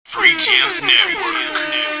Gems Network.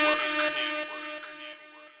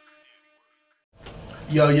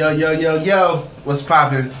 Yo, what's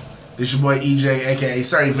poppin'? This your boy EJ, aka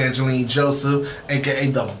Sir Evangeline Joseph, aka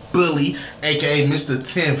The Bully, aka Mr.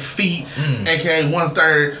 10 Feet, aka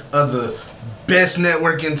 1/3 of the best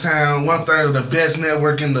network in town, 1/3 of the best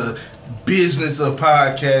network in the business of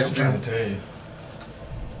podcasting. I'm trying to tell you.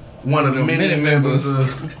 One of the many members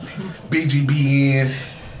of BGBN.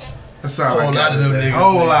 That's all I got.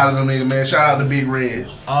 Whole lot of them niggas, man. Shout out to Big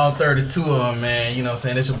Reds. All 32 of them, man. You know what I'm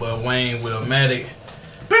saying? This your boy Wayne Willmatic.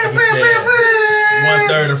 Like I said,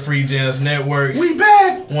 1/3 of Free Gems Network. We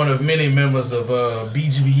back. One of many members of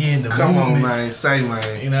BGBN the Come movement. on, man. Say,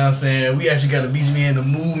 man. You know what I'm saying? We actually got a BGBN the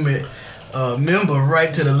movement member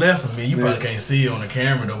right to the left of me. You probably can't see it on the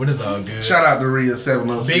camera though, but it's all good. Shout out to Rhea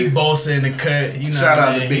 706. Big Boss in the cut. You know Shout what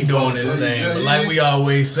out I to mean? Big He doing Boss. his thing. Yeah, But like we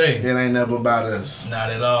always say, it ain't never about us. not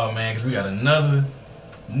at all, man, because we got another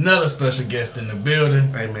special guest in the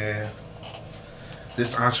building. Hey, man.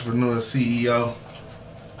 This entrepreneur CEO,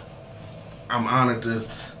 I'm honored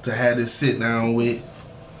to have this sit down with.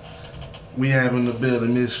 We have in the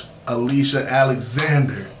building Miss Alicia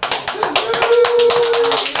Alexander.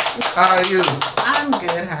 How are you? I'm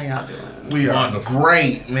good. How y'all doing? We are Wonderful.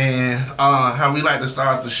 great, man. How we like to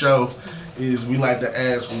start the show is we like to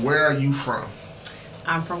ask, where are you from?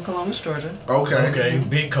 I'm from Columbus, Georgia, Okay,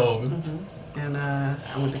 Big Kobe. and I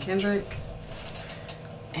went to Kendrick,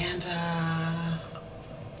 and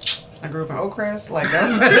I grew up in Oakcrest. Like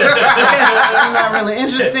that's I'm not really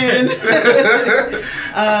interested.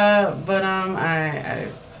 But I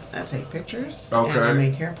take pictures. Okay. And I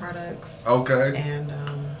make hair products. Okay. And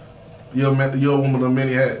You're a woman of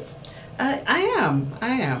many hats. I am.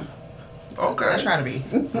 Okay. I try to be.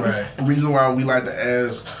 Right. The reason why we like to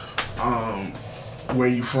ask where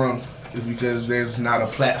you from is because there's not a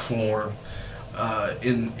platform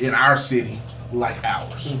in our city like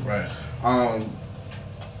ours. Right.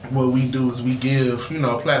 What we do is we give,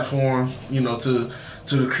 a platform, to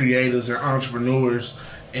the creators and entrepreneurs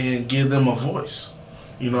and give them a voice.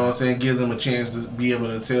 You know what I'm saying? Give them a chance to be able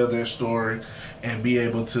to tell their story and be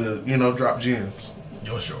able to, drop gems.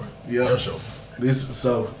 You're sure. Yeah. You're sure.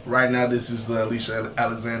 So right now this is the Alicia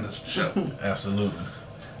Alexander show. Absolutely.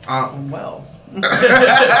 Well.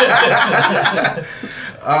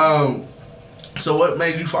 So what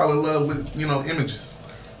made you fall in love with, images?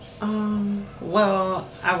 Well,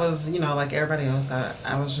 I was, like everybody else,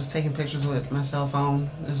 I was just taking pictures with my cell phone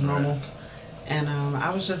as normal. Right. And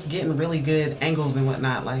I was just getting really good angles and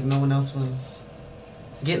whatnot. Like no one else was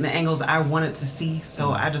getting the angles I wanted to see.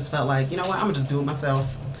 So I just felt like, you know what, I'm going to just do it myself.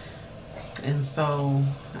 And so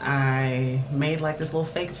I made like this little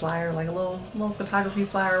fake flyer, like a little photography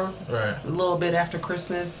flyer. Right. A little bit after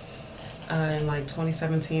Christmas in like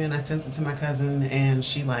 2017. And I sent it to my cousin and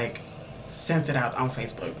she like sent it out on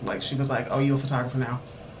Facebook. Like she was like, "Oh, you a photographer now?"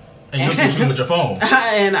 And you're still shooting with your phone.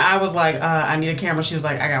 And I was like, "I need a camera." She was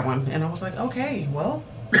like, "I got one." And I was like, "Okay, well."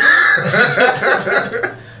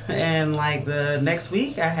 And like the next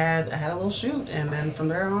week, I had a little shoot, and then from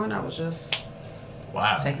there on, I was just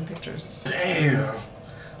taking pictures. Damn.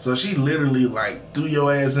 So she literally like threw your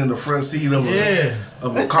ass in the front seat of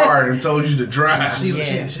a car and told you to drive. She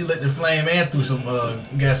lit the flame and threw some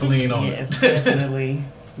gasoline on it. Yes, definitely.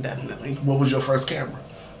 Definitely. What was your first camera?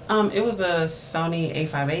 It was a Sony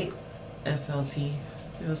A58 SLT.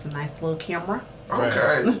 It was a nice little camera.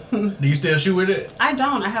 Okay. Do you still shoot with it? I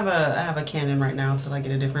don't. I have a Canon right now till I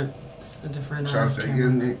get a different. Trying to say,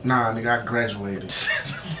 nigga, I graduated.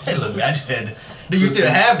 Hey, look, I just had to. Do you still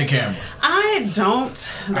have the camera? I don't.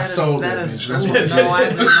 Sold that bitch. That's what no, I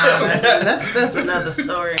do not. That's another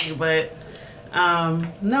story. But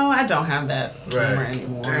no, I don't have that camera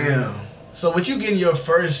anymore. Damn. So, with you getting your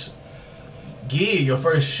first gig, your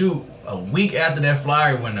first shoot, a week after that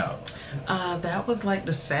flyer went out? That was like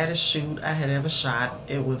the saddest shoot I had ever shot.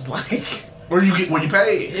 It was like. Where you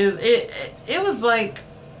paid? It was like.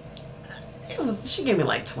 She gave me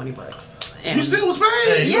like $20. And You still was paid?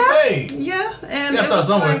 Hey, you paid. Yeah, and You gotta start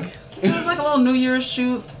somewhere. It was like a little New Year's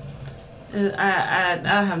shoot.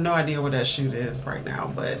 I have no idea what that shoot is right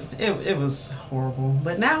now, but it was horrible.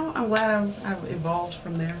 But now I'm glad I've evolved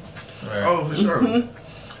from there. Right. Oh, for sure.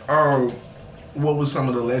 What was some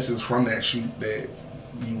of the lessons from that shoot that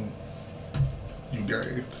you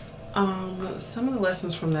gave? Some of the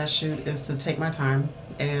lessons from that shoot is to take my time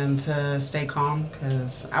and to stay calm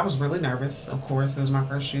because I was really nervous. Of course, it was my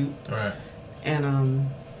first shoot. Right. And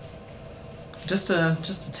just to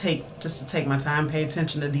take my time, pay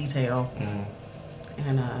attention to detail,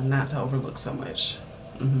 and not to overlook so much.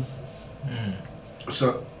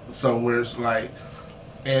 So where it's like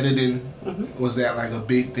editing, was that like a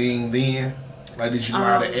big thing then? Like, did you know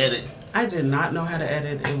how to edit? I did not know how to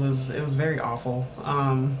edit. It was very awful.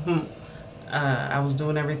 I was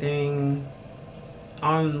doing everything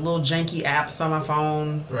on little janky apps on my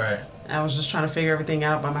phone. Right. I was just trying to figure everything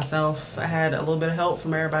out by myself. I had a little bit of help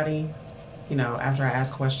from everybody, you know, after I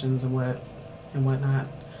asked questions and whatnot.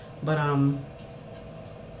 But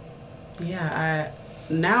yeah,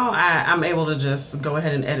 I'm able to just go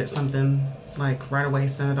ahead and edit something like right away,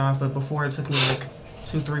 send it off. But before it took me like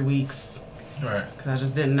 2-3 weeks. Right. Because I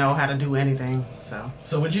just didn't know how to do anything.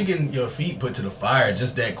 So with you getting your feet put to the fire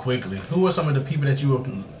just that quickly, who were some of the people that you were,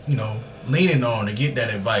 you know, leaning on to get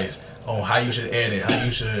that advice on how you should edit, how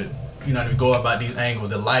you should, you know, go about these angles,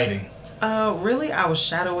 the lighting? Really, I was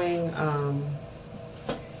shadowing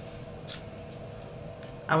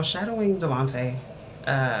Delonte.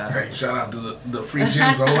 Hey, shout out to the Free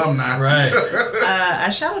Gems alumni. Right. I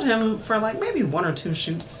shadowed him for like maybe 1 or 2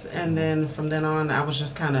 shoots, and then from then on, I was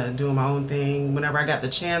just kind of doing my own thing. Whenever I got the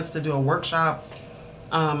chance to do a workshop,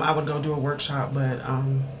 I would go do a workshop. But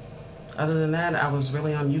other than that, I was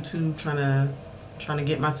really on YouTube trying to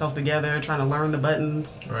get myself together, trying to learn the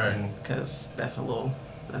buttons. Right. Because that's a little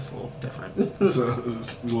different. So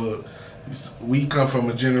look, we come from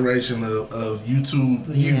a generation of YouTube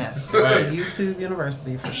youth. Yes, Right. YouTube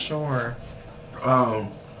University for sure.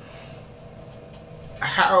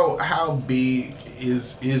 How big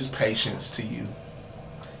is patience to you?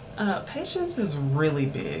 Patience is really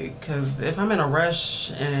big, because if I'm in a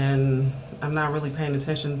rush and I'm not really paying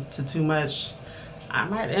attention to too much, I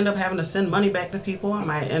might end up having to send money back to people. I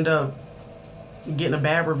might end up getting a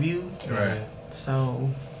bad review. Right. So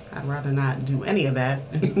I'd rather not do any of that.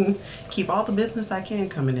 Keep all the business I can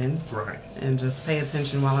coming in. Right. And just pay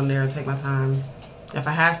attention while I'm there and take my time. If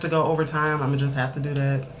I have to go overtime, I'm going to just have to do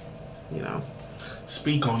that, you know.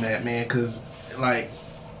 Speak on that, man, because, like,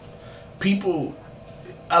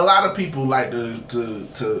 a lot of people like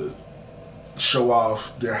to show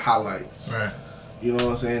off their highlights. Right. You know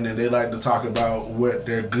what I'm saying? And they like to talk about what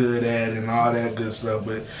they're good at and all that good stuff,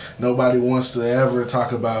 but nobody wants to ever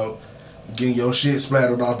talk about getting your shit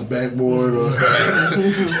splattered off the backboard or,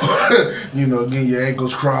 you know, getting your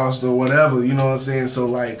ankles crossed or whatever. You know what I'm saying? So,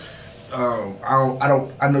 like,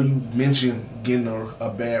 I know you mentioned getting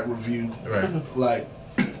a bad review. Right. Like,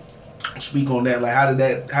 speak on that. Like,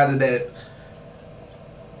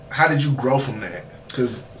 how did you grow from that?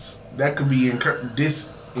 Because that could be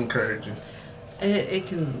encouraging. It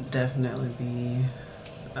can definitely be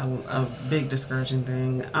a big discouraging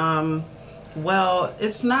thing. Well,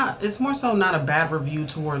 it's more so not a bad review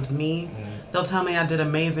towards me. Mm-hmm. They'll tell me I did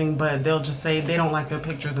amazing, but they'll just say they don't like their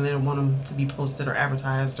pictures and they don't want them to be posted or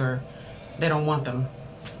advertised, or they don't want them.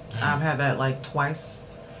 Mm-hmm. I've had that like twice.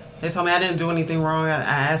 They told me I didn't do anything wrong. I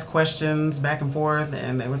asked questions back and forth,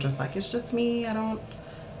 and they were just like, it's just me. I don't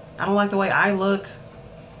like the way I look.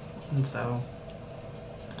 And so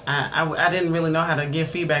I didn't really know how to give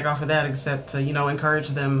feedback off of that, except to, you know, encourage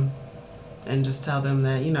them and just tell them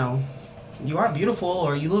that, you know, you are beautiful,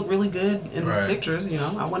 or you look really good in these pictures. You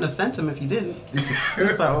know, I wouldn't have sent them if you didn't.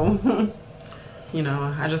 So, you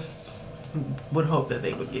know, I just would hope that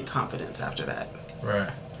they would get confidence after that. Right.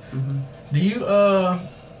 Mm-hmm. Do you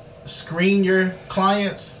screen your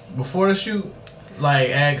clients before the shoot? Like,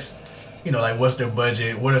 ask, you know, like, what's their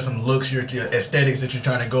budget? What are some looks, your aesthetics that you're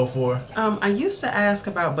trying to go for? I used to ask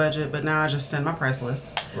about budget, but now I just send my price list.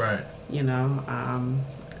 Right. You know,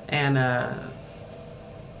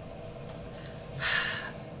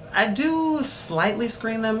 I do slightly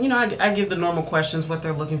screen them. You know, I give the normal questions, what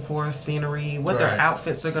they're looking for, scenery, what their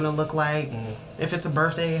outfits are going to look like. Mm-hmm. If it's a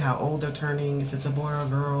birthday, how old they're turning, if it's a boy or a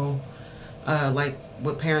girl, like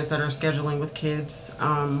with parents that are scheduling with kids.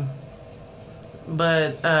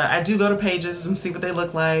 But I do go to pages and see what they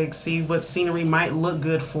look like, see what scenery might look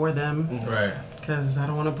good for them. Right. Because I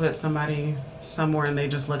don't want to put somebody somewhere and they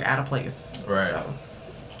just look out of place. Right.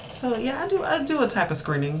 So yeah, I do a type of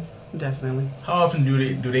screening. Definitely. How often do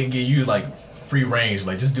they give you like free range,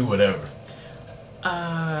 like just do whatever?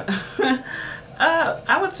 I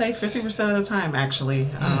would say 50% of the time, actually.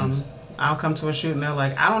 I'll come to a shoot and they're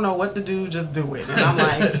like, I don't know what to do, just do it. And I'm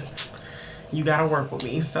like, you gotta work with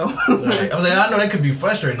me. So right. I was like, I know that could be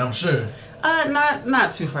frustrating, I'm sure.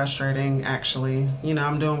 Not too frustrating, actually. You know,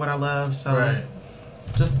 I'm doing what I love, so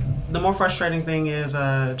just the more frustrating thing is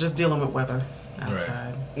just dealing with weather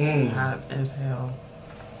outside. It's hot as hell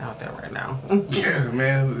out there right now. Yeah,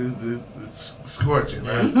 man, it's scorching,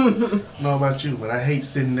 right? I don't know about you, but I hate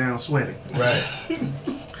sitting down sweating. Right.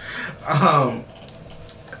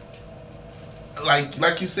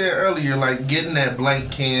 like you said earlier, like getting that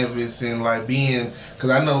blank canvas and like being, because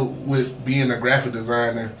I know with being a graphic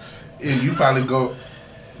designer, you probably go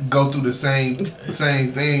through the same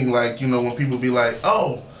thing. Like, you know, when people be like,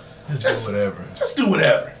 oh, Just do whatever. Just do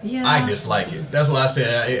whatever. Yeah. I dislike it. That's why I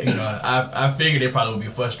said, I figured it probably would be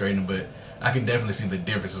frustrating, but I can definitely see the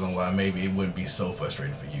differences on why maybe it wouldn't be so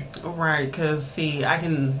frustrating for you. Right, because see, I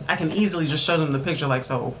can easily just show them the picture like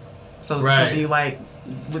so. So Right. something you like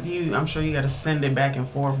with you, I'm sure you got to send it back and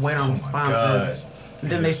forth, wait on responses.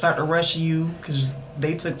 Then they start to rush you because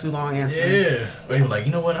they took too long answering. Yeah. But they were like,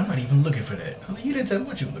 you know what? I'm not even looking for that. I'm like, you didn't tell me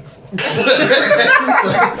what you were looking for.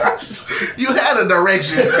 You had a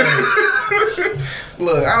direction.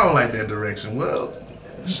 Look, I don't like that direction. Well,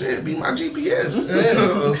 shit, be my GPS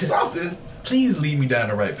or something. Please lead me down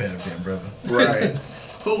the right path then, brother. Right.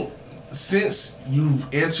 Since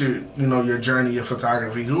you've entered, you know, your journey of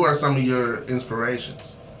photography, who are some of your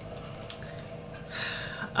inspirations?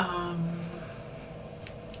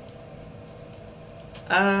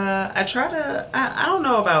 I try to. I don't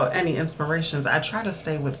know about any inspirations. I try to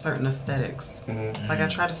stay with certain aesthetics. Mm-hmm. Like I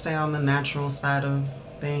try to stay on the natural side of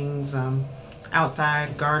things.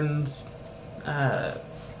 Outside gardens,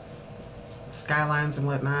 skylines and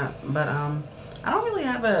whatnot. But I don't really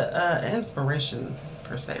have a inspiration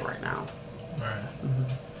per se right now. Right. Mm-hmm.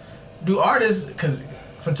 Do artists, because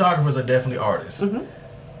photographers are definitely artists, Mm-hmm.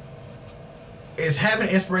 is having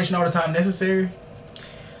inspiration all the time necessary?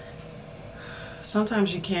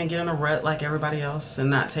 Sometimes you can't get in a rut like everybody else and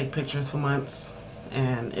not take pictures for months,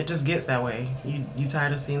 and it just gets that way. You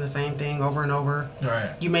tired of seeing the same thing over and over.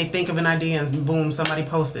 Right. You may think of an idea and boom, somebody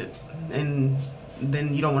post it, and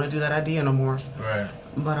then you don't want to do that idea no more. Right.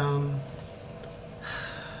 But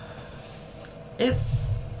it's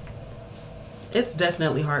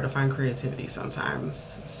definitely hard to find creativity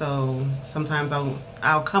sometimes. So sometimes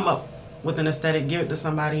I'll come up with an aesthetic, give it to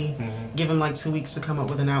somebody, give them like 2 weeks to come up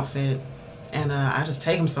with an outfit, and I just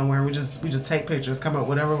take them somewhere. And we just take pictures, come up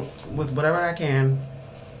with whatever I can.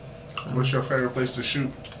 What's your favorite place to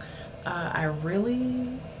shoot? I really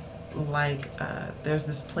like. There's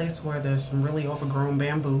this place where there's some really overgrown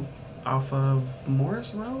bamboo off of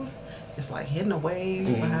Morris Road. It's like hidden away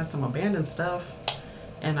behind some abandoned stuff,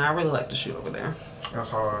 and I really like to shoot over there. That's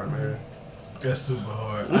hard, man. That's super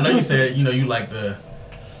hard. I know you said, you know, you like the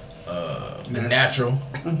natural,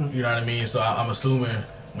 you know what I mean? So I'm assuming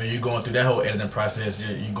when you're going through that whole editing process,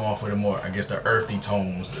 you're going for the more, I guess, the earthy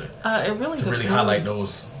tones It really to depends. really highlight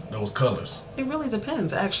those colors. It really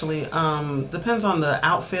depends, actually. Depends on the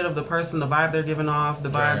outfit of the person, the vibe they're giving off, the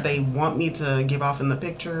vibe Right. they want me to give off in the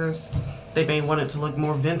pictures. They may want it to look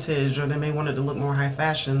more vintage, or they may want it to look more high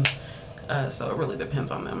fashion. So it really depends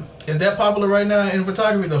on them. Is that popular right now in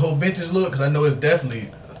photography, the whole vintage look? Because I know it's definitely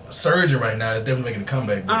surging right now. It's definitely making a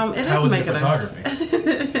comeback. But It how is is it making photography?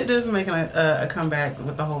 it is making a comeback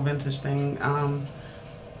with the whole vintage thing.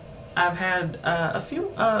 I've had a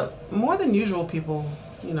few more than usual people,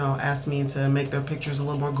 you know, ask me to make their pictures a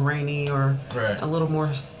little more grainy or Right. a little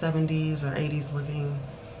more 70s or 80s looking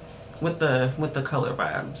with the color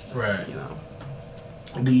vibes. Right. You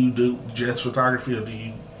know. Do you do just photography, or do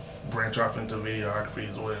you branch off into videography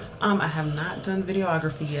as well? I have not done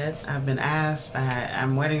videography yet. I've been asked.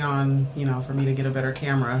 I'm waiting on, you know, for me to get a better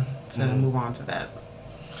camera to move on to that.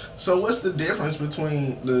 So what's the difference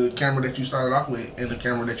between the camera that you started off with and the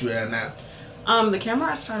camera that you have now? The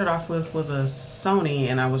camera I started off with was a Sony,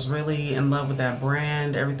 and I was really in love with that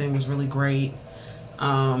brand. Everything was really great.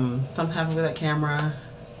 Something happened with that camera.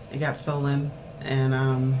 It got stolen,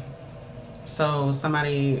 and so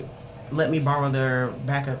somebody let me borrow their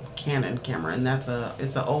backup Canon camera, and it's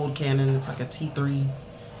an old Canon. It's like a T3,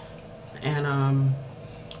 and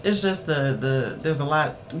it's just there's a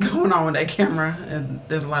lot going on with that camera, and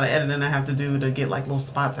there's a lot of editing I have to do to get like little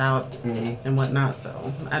spots out and whatnot.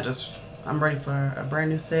 So I'm ready for a brand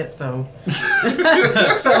new set, so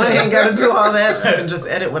so I ain't got to do all that. I can just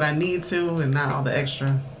edit what I need to, and not all the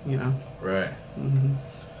extra, you know. Right.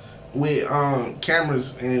 With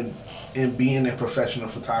cameras and being in professional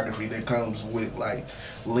photography, that comes with like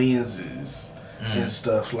lenses and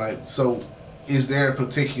stuff. Like, so is there a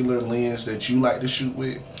particular lens that you like to shoot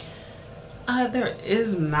with? There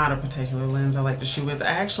is not a particular lens I like to shoot with.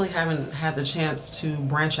 I actually haven't had the chance to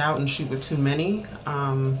branch out and shoot with too many.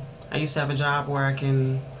 I used to have a job where I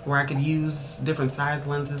could use different size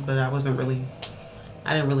lenses, but I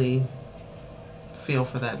didn't really feel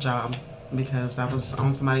for that job because I was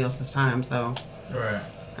on somebody else's time, so Right.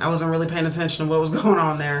 I wasn't really paying attention to what was going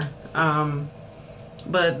on there.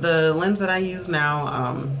 But the lens that I use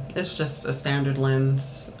now, it's just a standard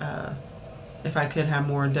lens. If I could have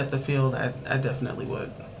more depth of field, I definitely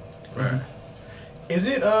would. Right. Is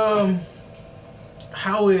it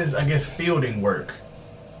how is, I guess, fielding work?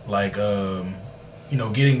 Like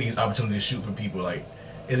getting these opportunities to shoot for people. Like,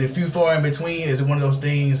 is it few far in between? Is it one of those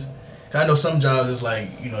things? 'Cause I know some jobs it's like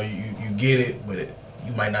you get it, but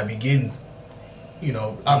you might not be getting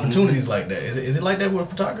opportunities like that. Is it like that with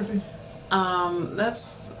photography?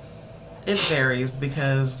 It varies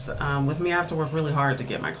because with me I have to work really hard to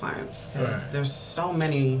get my clients. Right. There's so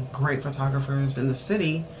many great photographers in the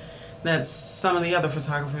city that some of the other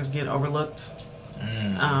photographers get overlooked.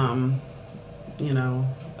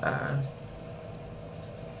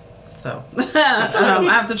 So I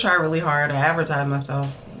have to try really hard. I advertise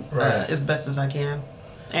myself as best as I can.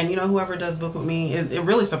 And whoever does book with me, it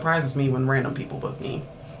really surprises me when random people book me,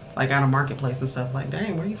 like out of marketplace and stuff. Like,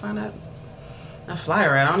 dang, where do you find that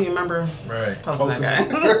flyer at? I don't even remember posting that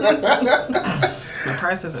guy. My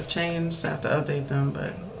prices have changed, so I have to update them.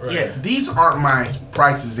 But yeah, these aren't my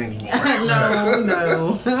prices anymore.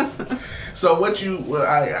 No. So what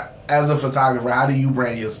as a photographer, how do you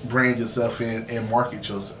brand yourself and market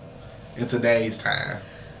yourself in today's time?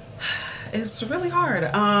 It's really hard.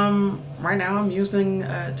 Right now I'm using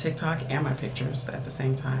TikTok and my pictures at the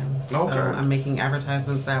same time. Okay. So I'm making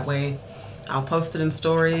advertisements that way. I'll post it in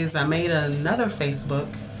stories. I made another Facebook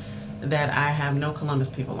that I have no Columbus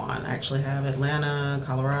people on. I actually have Atlanta,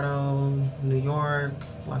 Colorado, New York,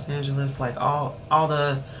 Los Angeles, like all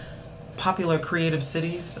the popular creative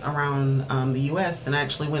cities around the U.S. and I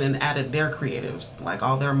actually went and added their creatives, like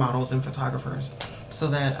all their models and photographers, so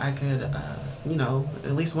that I could,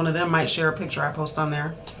 at least one of them might share a picture I post on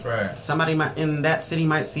there. Right. Somebody in that city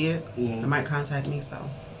might see it. They might contact me. So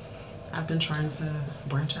I've been trying to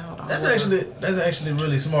branch out. That's actually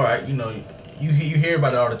really smart. You hear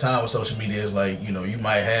about it all the time with social media. It's like you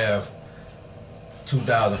might have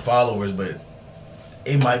 2,000 followers, but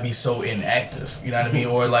it might be so inactive, you know what I mean?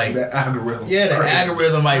 Or like the algorithm. Yeah, the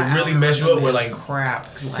algorithm might really mess you up where like crap.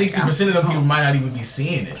 60% of them people might not even be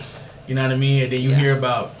seeing it. You know what I mean? And then you hear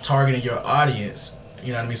about targeting your audience,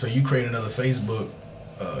 you know what I mean? So you create another Facebook.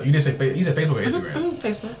 You said Facebook or Instagram?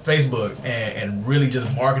 Facebook and really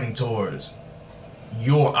just marketing towards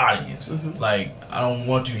your audience. Like, I don't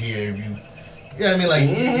want you here if you know what I mean?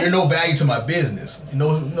 Like, you're no value to my business.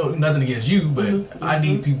 No, nothing against you, but I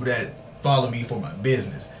need people that follow me for my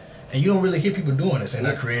business. And you don't really hear people doing this. And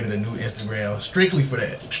I created a new Instagram strictly for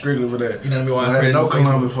that. Strictly for that. You know what I mean? Well, I created no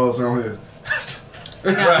Columbus folks on here.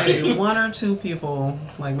 Maybe one or two people,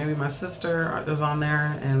 like maybe my sister is on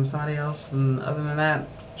there and somebody else, and other than that,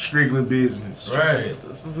 strictly business. Right.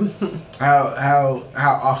 How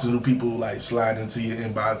often do people like slide into your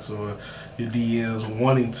inbox or your DMs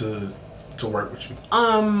wanting to work with you?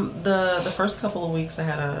 The first couple of weeks I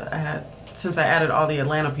had since I added all the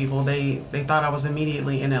Atlanta people, they thought I was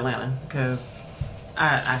immediately in Atlanta because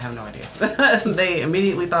I have no idea. They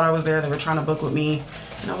immediately thought I was there. They were trying to book with me.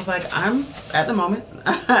 And I was like, I'm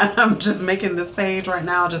I'm just making this page right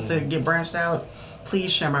now just to get branched out.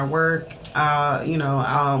 Please share my work.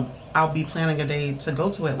 I'll be planning a day to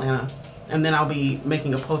go to Atlanta, and then I'll be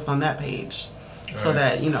making a post on that page so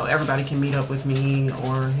that, everybody can meet up with me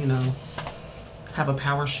or, have a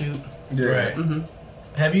power shoot. Yeah. Right.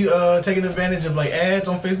 Have you taken advantage of like ads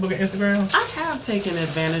on Facebook and Instagram? I have taken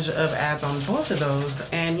advantage of ads on both of those,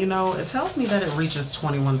 and it tells me that it reaches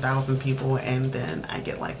 21,000 people, and then I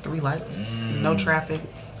get like 3 likes, no traffic.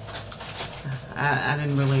 I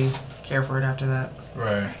didn't really care for it after that.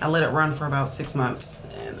 Right. I let it run for about 6 months,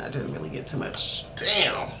 and I didn't really get too much.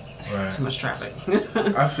 Damn. Right. Too much traffic.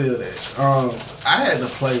 I feel that. I had to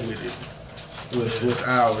play with it with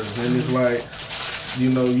hours, and it's like, you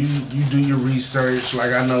do your research.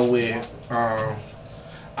 Like, I know with I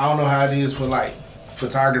don't know how it is for like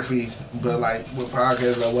photography, but like with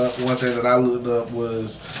podcasts, like one thing that I looked up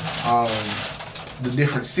was the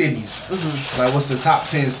different cities. Like, what's the top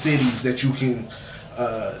 10 cities that you can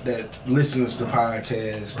that listens to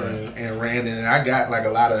podcasts and ran in, and I got like a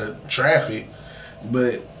lot of traffic,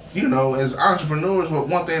 but as entrepreneurs,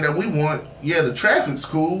 one thing that we want, the traffic's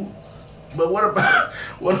cool, but what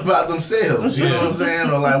about themselves? You know what I'm saying?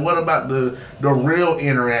 Or like, what about the real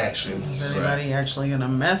interactions? Is anybody actually gonna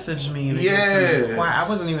message me? I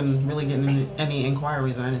wasn't even really getting any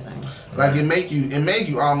inquiries or anything. Like, it make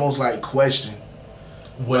you almost like question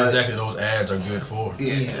what exactly those ads are good for.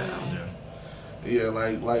 Yeah,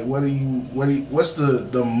 like what's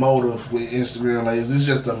the motive with Instagram? Like, is this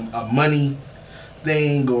just a money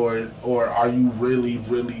thing, or are you really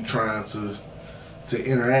trying to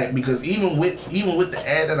interact? Because even with the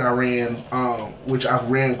ad that I ran, which I've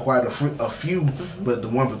ran quite a few, but the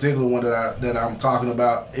one particular one that I'm talking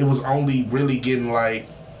about, it was only really getting like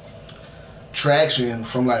traction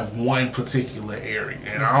from like one particular area,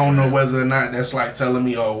 and I don't know whether or not that's like telling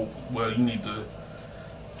me, oh, well, you need to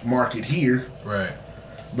market here, Right.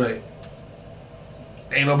 but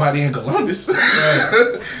ain't nobody in Columbus.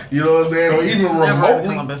 Right. You know what I'm saying? Or even Never in remotely,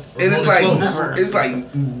 Columbus. and it's Remotely like close. it's like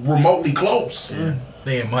remotely close. Yeah.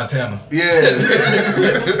 They in Montana. Yeah.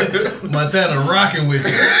 Montana rocking with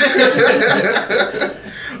you.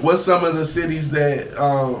 What's some of the cities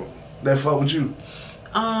that fuck with you?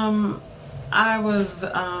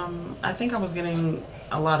 I think I was getting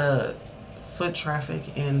a lot of foot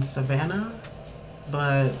traffic in Savannah,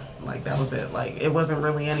 but like that was it. Like it wasn't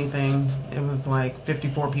really anything. It was like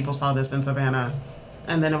 54 people saw this in Savannah,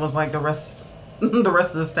 and then it was like the rest of the the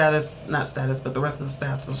rest of the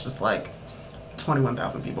stats was just like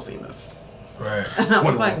 21,000 people seen this. Right. And I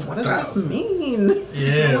was like, what does this mean?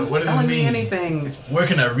 Yeah, No one's what does telling this me mean? anything. Where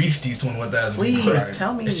can I reach these 21,000? Please Right.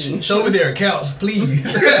 tell me. Show me their accounts,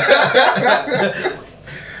 please.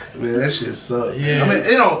 Man, that shit suck. Yeah. I mean,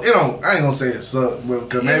 it don't. I ain't gonna say it suck,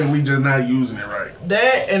 because maybe we just not using it right.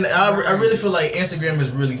 That, and I really feel like Instagram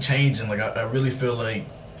is really changing. Like I really feel like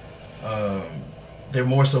they're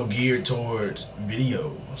more so geared towards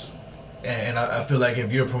videos, and I feel like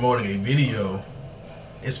if you're promoting a video,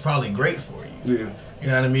 it's probably great for you. Yeah. You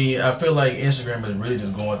know what I mean? I feel like Instagram is really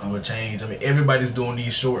just going through a change. I mean, everybody's doing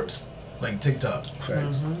these shorts, like TikTok.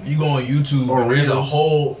 Facts. You go on YouTube, Or and there's a Reels.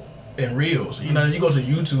 whole and Reels. You know, you go to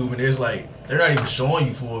YouTube, and there's like they're not even showing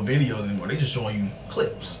you full videos anymore. They're just showing you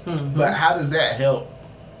clips. But how does that help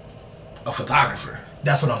a photographer?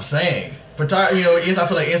 That's what I'm saying. You know, I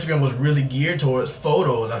feel like Instagram was really geared towards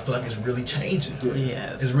photos. I feel like it's really changing.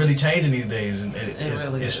 Yes. It's really changing these days, and it's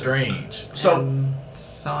really is. strange. So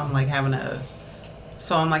So I'm like having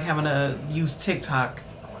to use TikTok,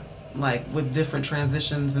 like with different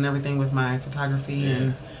transitions and everything with my photography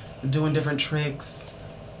and doing different tricks.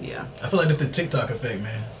 Yeah. I feel like it's the TikTok effect,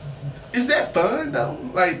 man. is that fun though?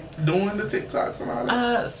 Like doing the TikToks and all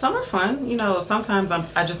that? Some are fun. You know, sometimes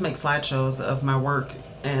I just make slideshows of my work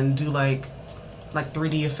and do like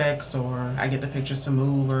 3D effects, or I get the pictures to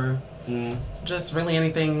move, or just really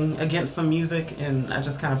anything against some music, and I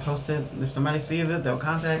just kind of post it. If somebody sees it, they'll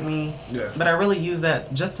contact me. Yeah. But I really use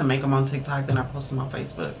that just to make them on TikTok, then I post them on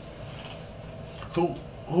Facebook.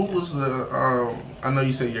 Who was the? I know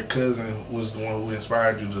you said your cousin was the one who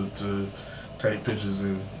inspired you to take pictures,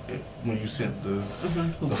 and when you sent the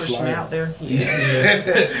Who the pushed me flyer. out there?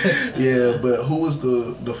 Yeah, but who was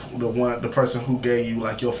the person who gave you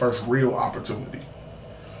like your first real opportunity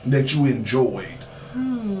that you enjoyed?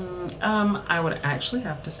 I would actually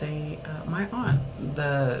have to say my aunt,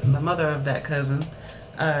 the mother of that cousin.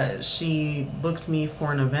 She booked me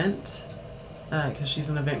for an event because she's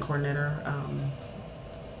an event coordinator.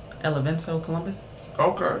 El Evento Columbus.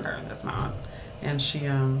 Okay. That's my aunt, and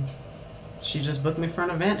she just booked me for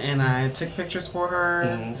an event, and I took pictures for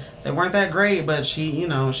her. They weren't that great, but she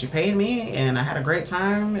paid me, and I had a great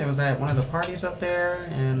time. It was at one of the parties up there,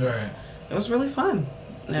 and Right. it was really fun.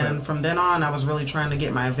 And from then on, I was really trying to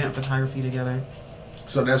get my event photography together.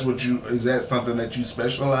 So is that something that you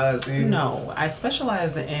specialize in? No, I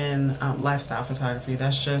specialize in lifestyle photography.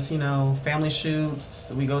 That's just, family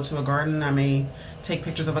shoots. We go to a garden. I may take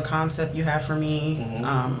pictures of a concept you have for me.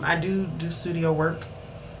 I do studio work.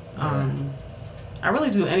 I really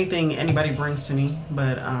do anything anybody brings to me.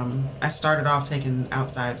 But I started off taking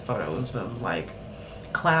outside photos of like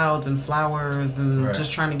clouds and flowers and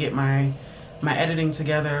just trying to get my editing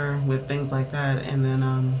together with things like that.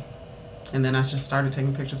 And then I just started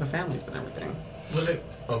taking pictures of families and everything.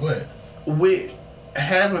 Go ahead. With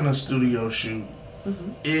having a studio shoot,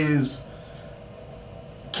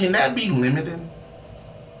 can that be limiting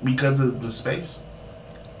because of the space?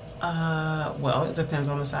 Well, it depends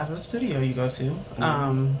on the size of the studio you go to.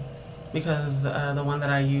 Because the one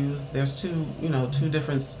that I use, there's two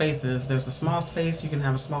different spaces. There's a small space, you can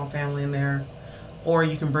have a small family in there. Or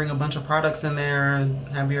you can bring a bunch of products in there and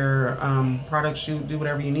have your product shoot, do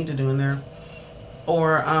whatever you need to do in there.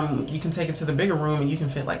 Or you can take it to the bigger room and you can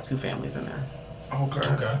fit like 2 families in there.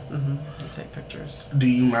 Okay. You take pictures. Do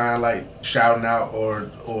you mind like shouting out or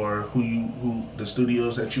who the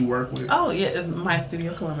studios that you work with? Oh yeah, it's my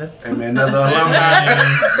studio Columbus. And another alumni.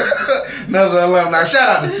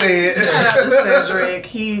 Shout out to Sid. Shout out to Cedric.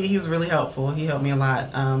 He's really helpful. He helped me a lot.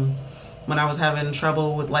 When I was having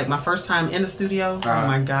trouble with like my first time in the studio, oh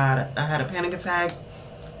my God, I had a panic attack.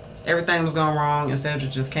 Everything was going wrong, and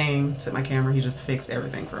Cedric just came, took my camera, he just fixed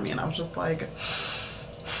everything for me, and I was just like,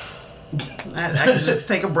 I could just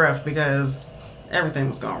take a breath because everything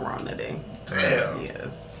was going wrong that day. Damn.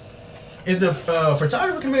 Yes. Is the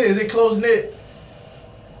photography community, is it close knit?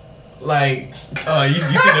 Like, you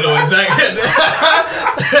seen it on exact.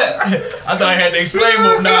 I thought I had to explain,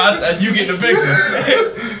 but nah, you get the picture.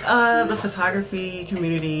 The photography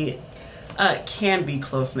community can be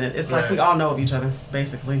close knit. It's like we all know of each other,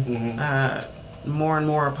 basically. More and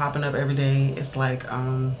more are popping up every day. It's like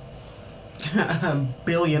a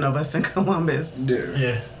billion of us in Columbus.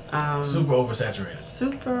 Yeah. Super oversaturated.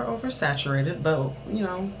 Super oversaturated, but you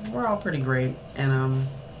know, we're all pretty great, and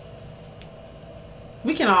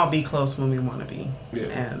we can all be close when we want to be. Yeah.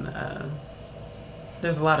 And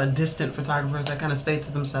there's a lot of distant photographers that kind of stay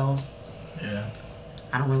to themselves. Yeah.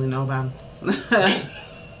 I don't really know about them.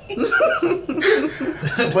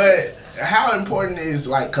 But how important is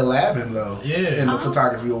like collabing though? Yeah. In the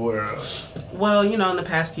photography world. Well, you know, in the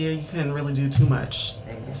past year, you couldn't really do too much.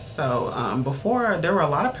 So before, there were a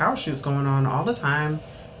lot of power shoots going on all the time.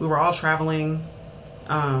 We were all traveling.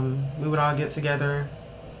 We would all get together,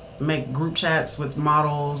 make group chats with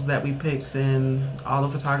models that we picked and all the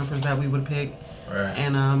photographers that we would pick. Right.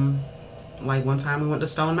 And like one time we went to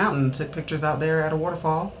Stone Mountain, took pictures out there at a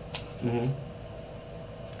waterfall.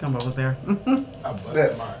 Gumbo was there. I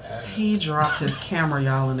busted my ass. He dropped his camera,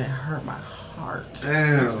 y'all, and it hurt my heart.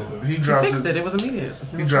 Damn. He He drops fixed it. it. It was immediate.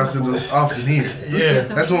 He drops it often here. Yeah.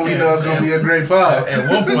 That's when we know it's gonna be a great fall. At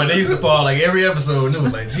one point, they used to fall like every episode, and it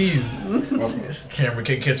was like, geez, this camera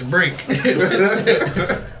can't catch a break.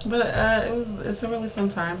 But it's a really fun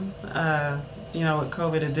time. You know, with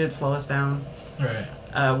COVID, it did slow us down. Right.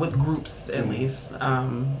 With groups, at least.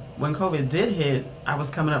 When COVID did hit, I was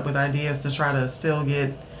coming up with ideas to try to still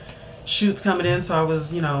get shoots coming in. So I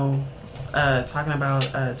was, you know, talking about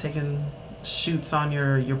taking shoots on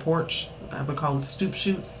your porch. I would call it stoop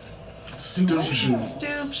shoots. Stoop shoots.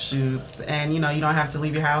 Stoop shoots. And, you know, you don't have to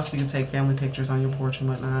leave your house. We can take family pictures on your porch and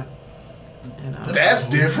whatnot. And, That's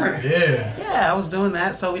different. Yeah. yeah, I was doing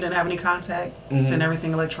that, so we didn't have any contact. Send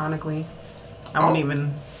everything electronically. I wouldn't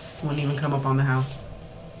even come up on the house.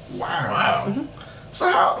 Wow. So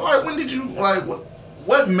how, like, when did you, like,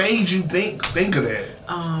 what made you think of that?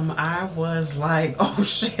 I was like, oh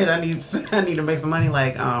shit, I need to make some money.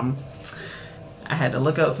 Like, I had to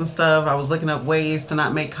look up some stuff. I was looking up ways to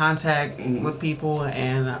not make contact with people,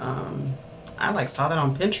 and I like saw that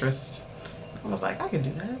on Pinterest. I was like, I could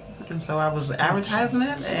do that, and so I was advertising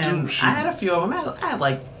it, and I had a few of them. I had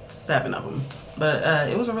like 7 of them, but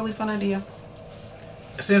it was a really fun idea.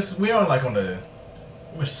 Since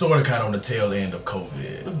we're sort of kind of on the tail end of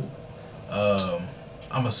COVID,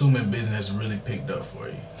 I'm assuming business really picked up for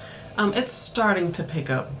you. It's starting to pick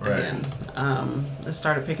up Right. again. It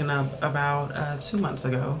started picking up about 2 months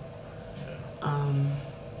ago.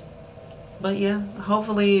 But yeah,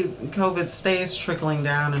 hopefully COVID stays trickling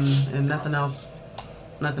down and nothing else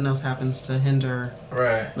happens to hinder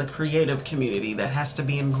Right. the creative community that has to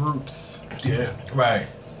be in groups. Yeah. Right.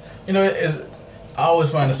 You know, I always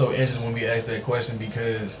find it so interesting when we ask that question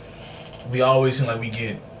because we always seem like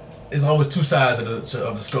it's always 2 sides of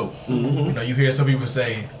the scope. You know, you hear some people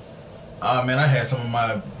say, "Oh man, I had some of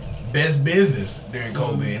my best business during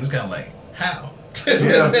COVID," and it's kind of like, how?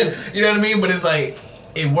 Yeah. You know what I mean? But it's like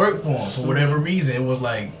it worked for them for whatever reason. It was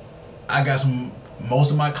like I got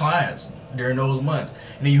most of my clients during those months,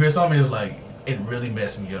 and then you hear something that's like it really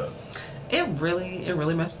messed me up. It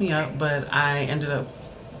really messed me up, but I ended up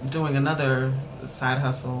doing another side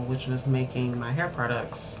hustle, which was making my hair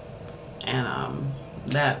products, and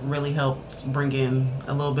that really helped bring in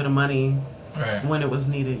a little bit of money Right. when it was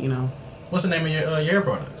needed, you know. What's the name of your hair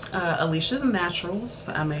products? Alicia's Naturals.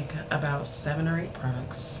 I make about 7 or 8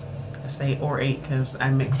 products. I say or 8 because I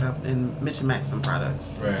mix up and match some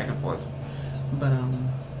products Right. back and forth. But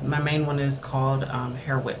my main one is called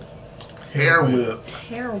Hair Whip. Hair whip.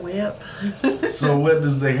 Hair Whip. So what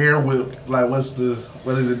does the hair whip, like, what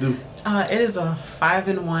does it do? It is a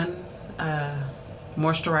 5-in-1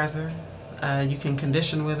 moisturizer. You can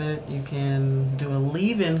condition with it. You can do a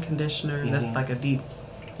leave-in conditioner. That's like a deep.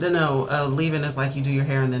 No, leave-in is like you do your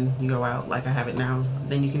hair and then you go out like I have it now.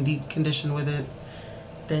 Then you can deep condition with it.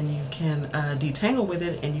 Then you can detangle with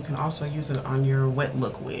it, and you can also use it on your wet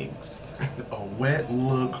look wigs. A wet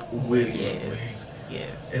look wig. Yes.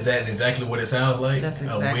 Yes. Is that exactly what it sounds like? That's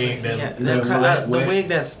exactly. A wig that the looks wet. wig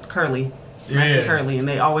that's curly. Nice Yeah. and curly, and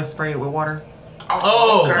they always spray it with water.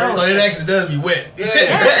 Oh, okay. so it actually does be wet. Yeah.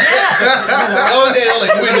 I was saying,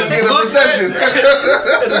 like, when Get it a looks perception.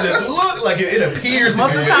 does it look like it appears to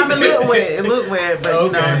Most be of the time it wet. look wet. It look wet, but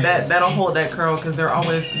you know Okay. that'll hold that curl because they're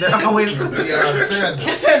always Deion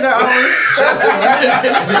Sanders. they're always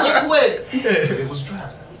It looked wet. It was dry.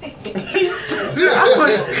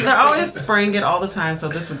 they're always spraying it all the time. So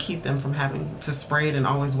this would keep them from having to spray it and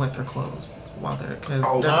always wet their clothes while they're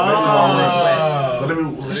Oh, they're so always wet. So let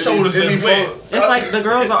me. shoulders it be is wet. full- It's like the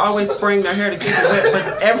girls are always spraying their hair to keep it wet,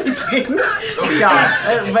 but everything,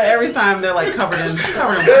 y'all. But every time they're like covered in wet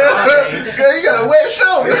all day. Girl, you got a wet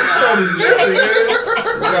shoulder. Shoulders is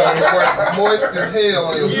Moist as hell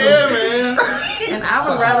on your yeah, man. And I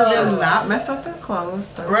would rather them not mess up their clothes.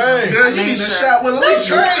 So Right. Girl, you make need to sure- shop with That's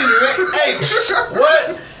Alicia. crazy, man. Hey,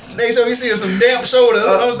 what? Next time we see some damp shoulders, you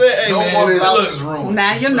know what I'm saying? Hey, No man, more look, louses ruined.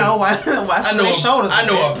 Now you know why I some know, of their shoulders. I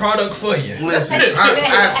know a product for you. Listen,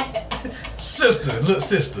 Sister, look,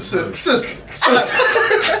 sister. sister,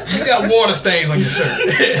 You got water stains on your shirt.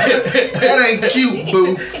 that ain't cute,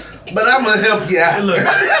 boo. But I'm gonna help you out. Look,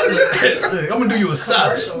 I'm gonna do you a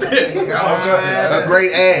solid. A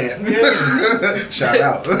great ad. Shout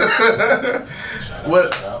out.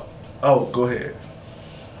 What? Oh, go ahead.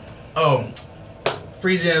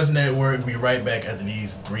 Free Jams Network. Be right back after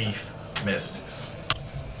these brief messages.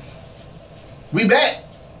 We back.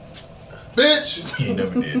 Bitch. He ain't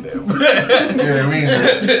never did that. Yeah, we.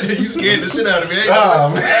 You scared the shit out of me. I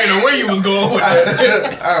Oh, ain't know where you was going with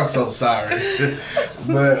that. I'm so sorry.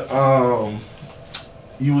 But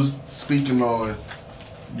you was speaking on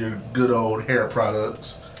your good old hair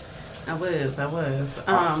products. I was.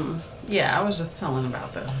 Yeah, I was just telling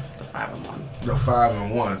about the 5-in-1. The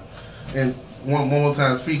 5-in-1. And one more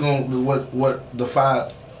time, speak on what the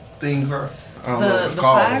 5 things are. I don't know what The to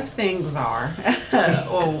call 5 things are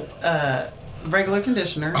regular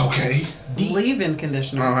conditioner, Okay. leave-in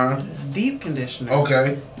conditioner, Uh-huh. deep conditioner,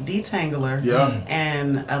 Okay. detangler, Yeah.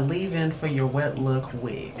 and a leave-in for your wet look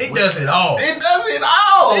wig. It does it all. It does it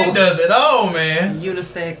all. It does it all, man.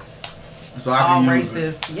 Unisex, So I all can use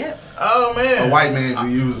races. Yep. Oh, it. man. A white man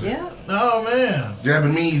can use it. Yep. Oh, man.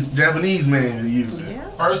 Japanese man can use it.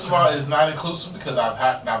 Yep. First of all, it's not inclusive because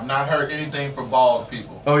I've not heard anything for bald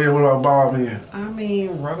people. Oh yeah, what about bald men? I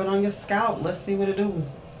mean, rub it on your scalp. Let's see what it do.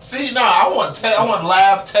 See, no, I want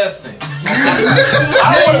lab testing. I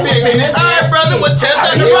don't want to be a All right, brother, we'll test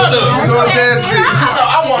out the You product. gonna test it? No,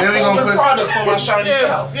 I want Then we a gonna good put- product for my shiny Yeah,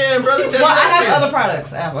 scalp. yeah, brother, test Well, I it out. have other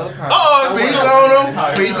products. Oh, Speak on them.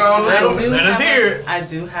 Speak on Let them. us- let us hear it. I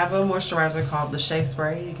do have a moisturizer called the Shea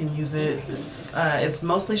Spray. You can use it. It's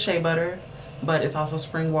mostly shea butter, but it's also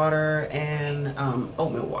spring water and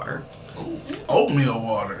oatmeal water. Oatmeal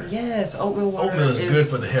water. Yes, oatmeal water. Oatmeal is good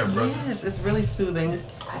for the hair, brother. Yes, it's really soothing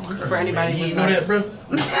for anybody You with know that, brother?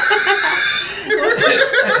 with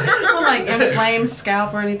like inflamed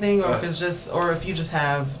scalp or anything, or if it's just, or if you just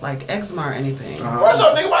have like eczema or anything. What's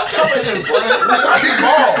up, nigga? My scalp ain't inflamed. Nigga, I be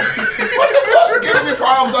bald. What the fuck? It gives me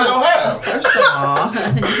problems I don't have. First of all,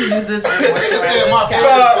 you can use this as This nigga said my moisturizer.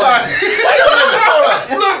 scalp. Wait a minute, hold up.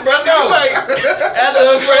 Look, brother, like, after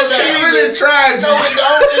a fresh She shave, really tried No, you. it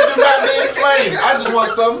don't. It do not be inflamed. I just want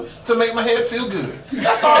something to make my head feel good.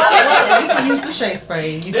 That's all I want. You can use the Shea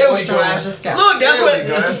Spray. You can There we go. moisturize your scalp. look, that's There what, we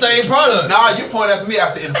go. it's the same product. Nah, you point after me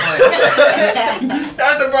after inflamed.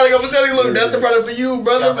 That's the product I'm telling you. Look, that's the product for you,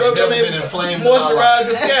 brother. Scalp ain't Rub never your been name, inflamed. moisturize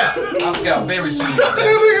the scalp. My scalp very smooth. I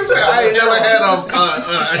ain't never had a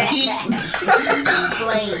heat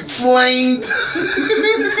Flame. flamed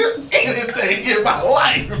anything in my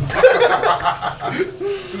life.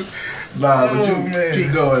 Nah, but you man.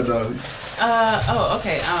 keep going though.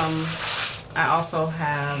 Okay. I also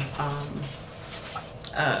have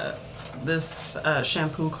this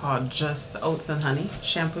shampoo called Just Oats and Honey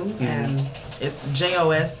shampoo, and it's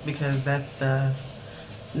JOS because that's the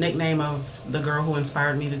nickname of the girl who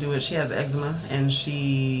inspired me to do it. She has eczema and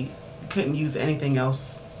she couldn't use anything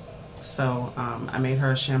else, so I made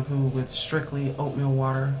her a shampoo with strictly oatmeal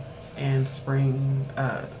water and spring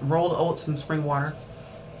rolled oats and spring water,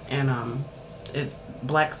 and it's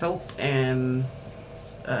black soap and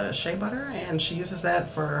shea butter, and she uses that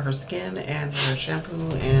for her skin and her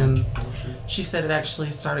shampoo, and she said it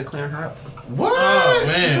actually started clearing her up. What? Oh,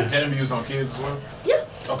 man. Can it be used on kids as well? Yeah,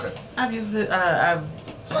 Okay. I've used it. I've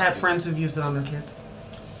had friends who've used it on their kids.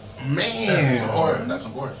 That's Man. important. That's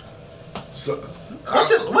important. So,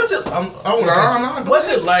 What's it? What's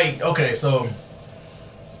it like? Okay, so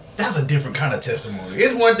that's a different kind of testimony.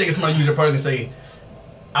 It's one thing if somebody use your product and say,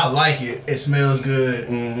 "I like it. It smells good.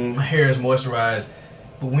 My hair is moisturized."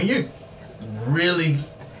 But when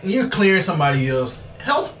you're clearing somebody else's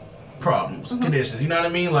health problems, conditions, you know what I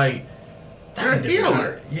mean? Like that's You're a a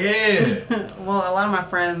different healer. Yeah, Well, a lot of my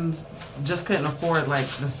friends just couldn't afford like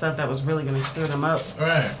the stuff that was really going to clear them up.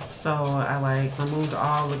 right. So I like removed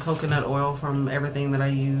all the coconut oil from everything that I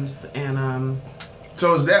use, and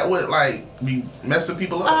so is that what like be messing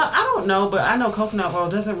people up? I don't know, but I know coconut oil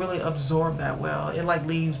doesn't really absorb that well. It like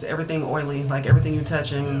leaves everything oily, like everything you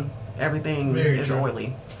touch and everything Very is true.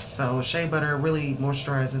 oily. So shea butter really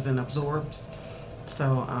moisturizes and absorbs.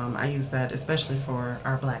 So I use that especially for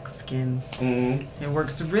our black skin. Mm-hmm. It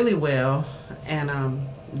works really well, and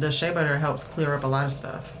the shea butter helps clear up a lot of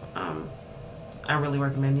stuff. I really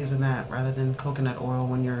recommend using that rather than coconut oil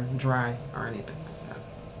when you're dry or anything like that.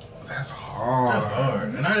 That's hard. That's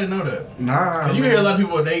hard, and I didn't know that. Nah. Cause you hear a lot of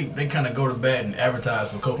people they kind of go to bat and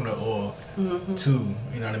advertise for coconut oil too.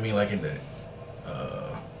 You know what I mean? Like in the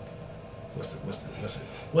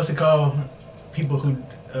what's it called? People who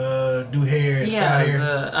do hair and style hair.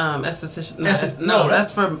 The esthetician. No,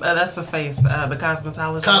 that's for face. The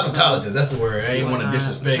cosmetologist. Cosmetologist, that's the word. I ain't want to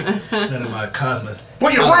disrespect none of my cosmets.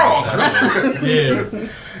 Well, you're wrong. Yeah.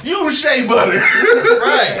 Use shea butter.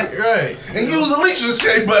 Right. And use Alicia's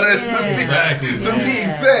shea butter. Exactly. To be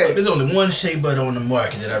exact. There's only one shea butter on the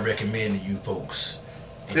market that I recommend to you folks.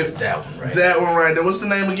 And it's that one right there. That one right there. What's the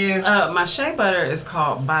name again? My shea butter is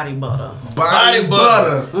called Body Butter. Body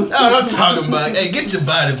butter. That's what I'm talking about. Hey, get your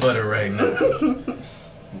body butter right now.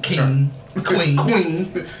 King,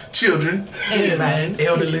 queen, children. Anybody.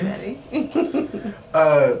 elderly.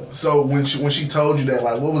 So when she told you that,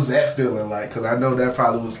 like, what was that feeling like? Because I know that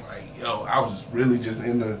probably was like, yo, I was really just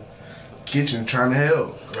in the kitchen trying to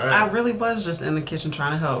help. Right. I really was just in the kitchen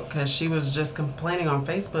trying to help because she was just complaining on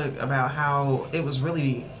Facebook about how it was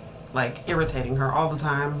really like irritating her all the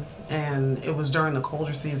time, and it was during the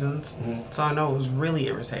colder seasons, so I know it was really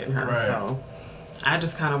irritating her. Right. So I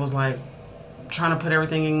just kind of was like trying to put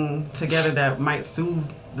everything together that might soothe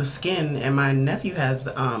the skin, and my nephew has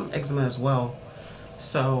eczema as well.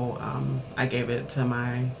 So I gave it to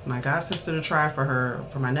my god sister to try for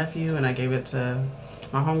my nephew, and I gave it to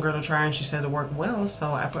my homegirl to try, and she said it worked well.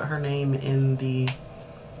 So I put her name in the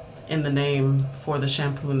name for the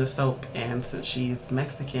shampoo and the soap. And since she's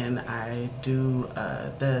Mexican, I do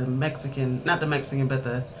the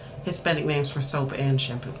Hispanic names for soap and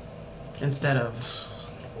shampoo instead of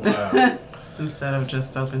instead of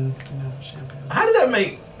just soap and shampoo. How does that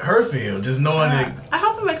make her feel? Just knowing that. I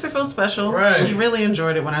hope it makes her feel special. Right. She really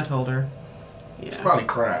enjoyed it when I told her. Yeah. Probably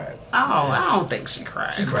cried. Oh, I don't think she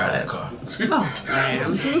cried. She cried in the car. Oh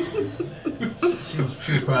man. She was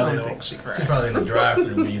probably I don't think she cried. She was probably in the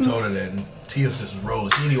drive-thru when you told her that, and tears just was rolling.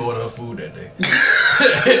 She didn't even order her food that day.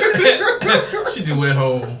 She just went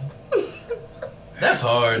home. That's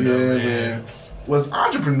hard, though, man. Was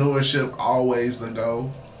entrepreneurship always the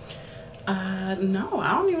goal? No,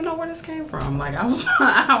 I don't even know where this came from. Like I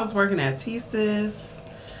was working at Tisas.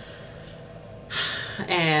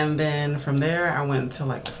 And then from there, I went to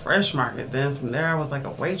like the fresh market. Then from there, I was like a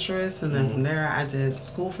waitress. And then from there, I did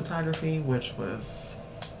school photography, which was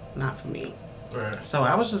not for me. Right. So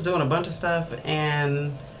I was just doing a bunch of stuff.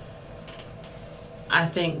 And I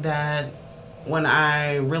think that what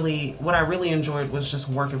I really enjoyed was just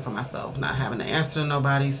working for myself, not having to answer to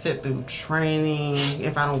nobody, sit through training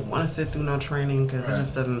if I don't want to sit through no training, because it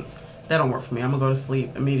just that don't work for me. I'm gonna go to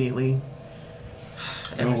sleep immediately.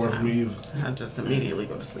 Don't work for me either. I just immediately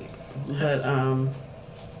go to sleep. But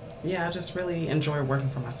yeah, I just really enjoy working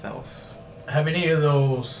for myself. Have any of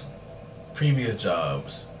those previous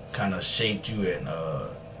jobs kind of shaped you and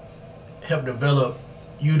helped develop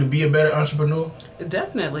you to be a better entrepreneur?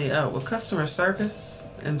 Definitely, with customer service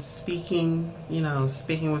and speaking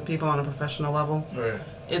with people on a professional level. Right.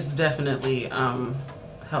 It's definitely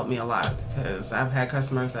helped me a lot, because I've had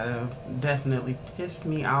customers that have definitely pissed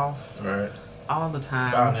me off Right. all the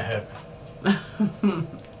time. Bound to happen.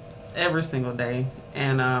 Every single day.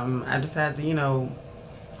 And I just had to,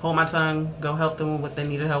 hold my tongue, go help them with what they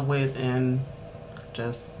needed help with, and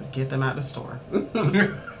just get them out the store.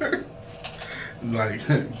 Like,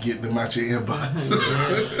 get them out your inbox.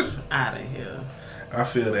 Yes, out of here. I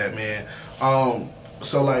feel that, man.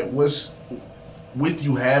 So like, what's with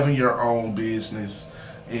you having your own business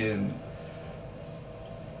and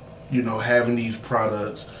having these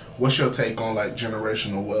products? What's your take on like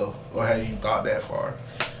generational wealth, or have you thought that far?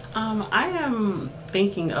 I am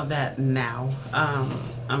thinking of that now.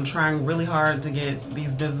 I'm trying really hard to get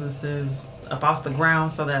these businesses up off the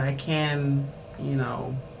ground so that I can,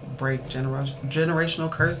 break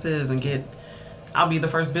generational curses and I'll be the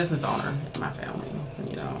first business owner in my family,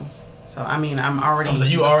 So I mean, I'm already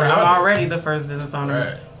the first business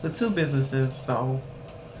owner with 2 businesses, so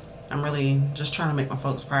I'm really just trying to make my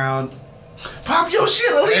folks proud. Pop your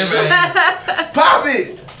shit, Alicia. Pop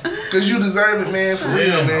it, cause you deserve it, man. For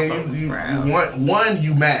real, man. You want one,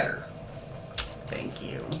 you matter. Thank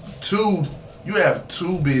you. 2, you have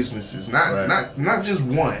 2 businesses, not just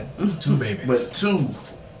one, 2 babies, but 2.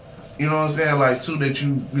 You know what I'm saying? Like 2 that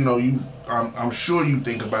I'm sure you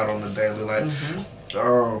think about on the daily. Like,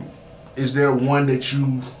 is there one that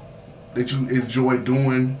you enjoy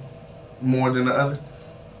doing more than the other?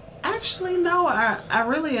 Actually, no. I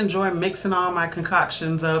really enjoy mixing all my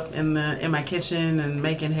concoctions up in my kitchen and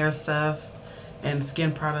making hair stuff and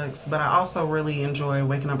skin products. But I also really enjoy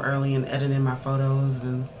waking up early and editing my photos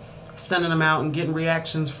and sending them out and getting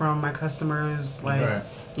reactions from my customers. Like, Right.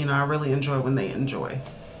 you know, I really enjoy when they enjoy.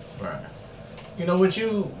 Right. You know, with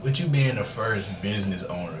you being the first business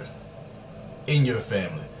owner in your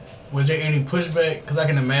family, was there any pushback? Because I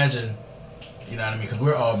can imagine, you know what I mean? Because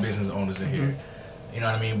we're all business owners in here. You know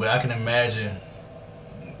what I mean? But I can imagine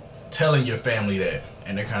telling your family that,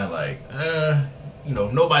 and they're kind of like, you know,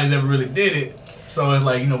 nobody's ever really did it. So it's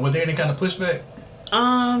like, you know, was there any kind of pushback?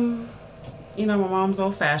 You know, my mom's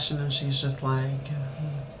old fashioned and she's just like,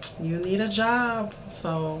 you need a job.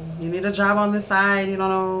 So you need a job on the side. You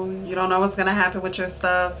don't know what's gonna happen with your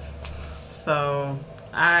stuff. So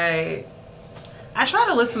I try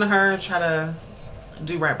to listen to her, try to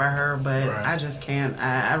do right by her, but Right. I just can't.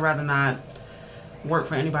 I'd rather not work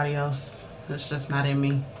for anybody else. It's just not in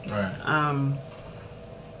me. Right.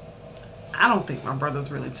 I don't think my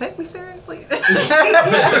brothers really take me seriously.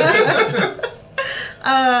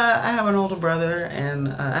 I have an older brother, and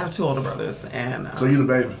I have two older brothers, and So you the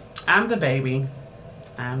baby. I'm the baby.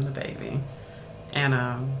 And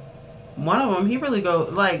one of them, he really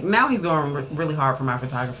now he's going really hard for my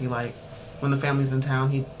photography. Like, when the family's in town,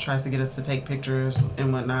 he tries to get us to take pictures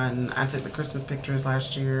and whatnot, and I took the Christmas pictures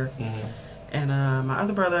last year. And my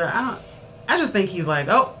other brother, I just think he's like,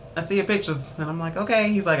 oh, I see your pictures. And I'm like, okay.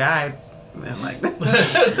 He's like, all right. And like, like,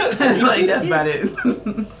 that's about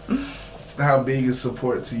it. How big is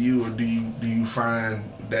support to you, or do you find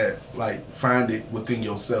that, like, find it within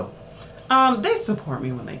yourself? They support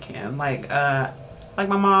me when they can. Like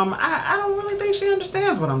my mom, I don't really think she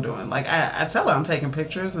understands what I'm doing. Like, I tell her I'm taking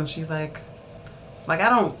pictures, and she's like, I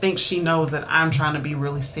don't think she knows that I'm trying to be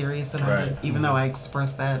really serious about it, even though I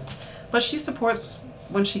express that. But she supports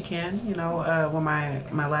when she can. You know, when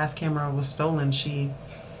my last camera was stolen, she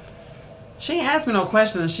ain't asked me no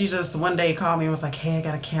questions. She just one day called me and was like, hey, I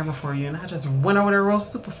got a camera for you. And I just went over there real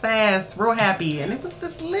super fast, real happy. And it was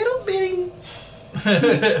this little bitty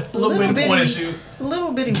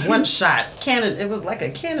little bitty one shot Canon. It was like a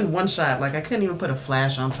Canon one shot. Like, I couldn't even put a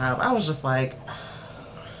flash on top. I was just like,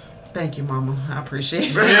 thank you, mama. I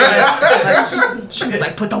appreciate it. Like, she was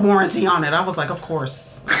like, put the warranty on it. I was like, of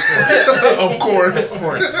course. Of course.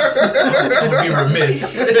 I'll be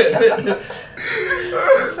remiss.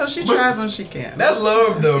 So she tries when she can. That's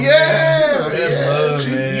love, though. Yeah, That's love,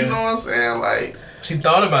 She, man. you know what I'm saying? Like, She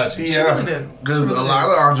thought about you. yeah, because a lot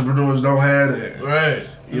of entrepreneurs don't have that. Right.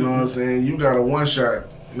 You know what I'm saying? You got a one shot.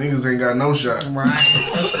 Niggas ain't got no shot. Right.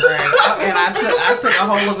 And I took a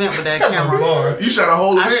whole event with that camera. You shot a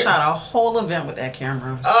whole event? I shot a whole event with that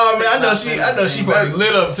camera. Oh man, I know she probably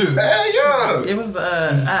lit up too. Yeah. It was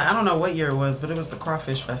I don't know what year it was, but it was the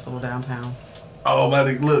Crawfish Festival downtown. Oh, but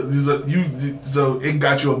look, so it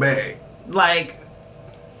got you a bag. Like,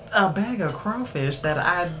 a bag of crawfish that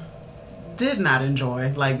I did not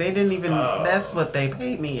enjoy. Like, they didn't even. That's what they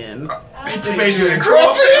paid me in. They made you in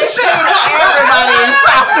Crawfish. Everybody in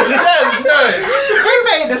crawfish. That's nuts. They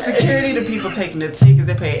paid the security, the people taking the tickets.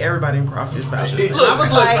 They paid everybody in crawfish vouchers. And I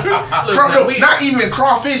was like, Not even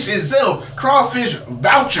crawfish itself. Crawfish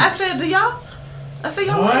vouchers. I said, y'all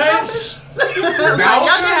What? want crawfish? Like, y'all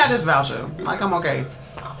can have this voucher. Like, I'm okay.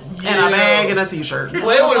 And a bag and a t-shirt. Well,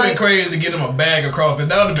 it would have been crazy to get them a bag of crawfish.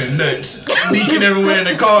 That would have been nuts. Leaking everywhere in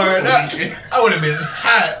the car. I would have been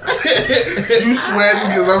hot. You sweating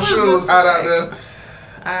because I'm sure it was hot out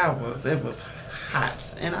there. It was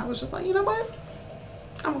hot. And I was just like, you know what?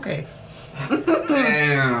 I'm okay.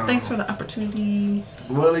 Damn. Thanks for the opportunity.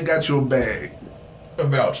 Well, they got you a bag. The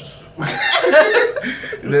vouchers.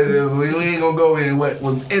 We ain't gonna go in what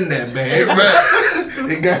was in that bag.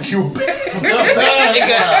 It got you a bag.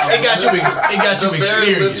 It got you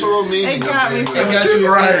experience. It got me some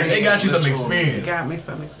It got you some experience. It got me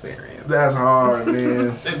some experience. That's hard,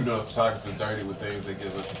 man. They be doing photographers dirty with things they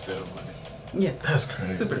give us instead of money. Yeah. That's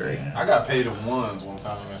crazy. Super great. I got paid in ones one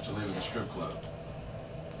time after leaving the strip club.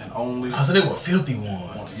 And only Oh, so they were filthy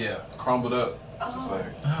ones. yeah, crumbled up. Just like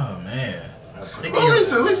Oh man. Well,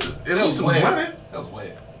 at least it was money. That was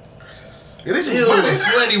wet. At least it Ew, was money. the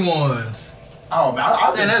sweaty ones. Oh man,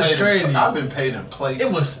 I've been Man, that's paid crazy. I've been paid in plates.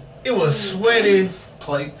 It was sweaty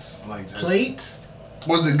plates, like just plates.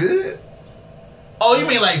 Was it good? Oh, you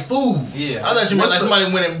mean like food? Yeah. I thought you meant like somebody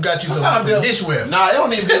went and got you some dishware. Nah, it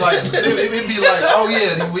don't even be like specific. It be like, oh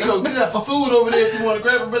yeah, we got some food over there if you want to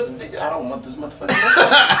grab it, but nigga, I don't want this motherfucker.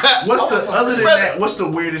 Other than that, what's the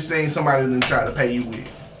weirdest thing somebody done tried to pay you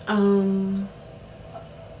with?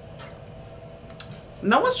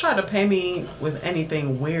 No one's tried to pay me with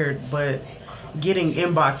anything weird, but getting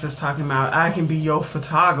inboxes talking about I can be your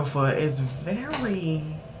photographer is very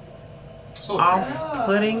So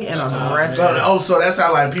off-putting and So, aggressive. so that's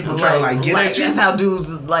how like people try to like get at you. That's how dudes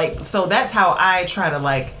like. So that's how I try to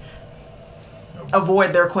like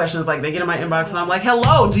avoid their questions. Like they get in my inbox and I'm like,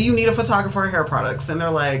 "Hello, do you need a photographer or hair products?" And they're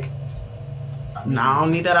like, "No, I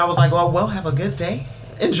don't need that." I was like, "Well, have a good day.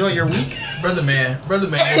 Enjoy your week. Brother man.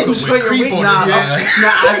 Enjoy your creep week." on Nah, his head.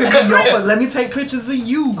 I could be your. Let me take pictures of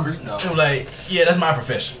you. No. I'm like, yeah, that's my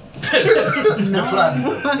profession. That's what I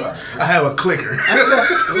do. Sorry. I have a clicker.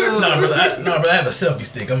 No, brother, I have a selfie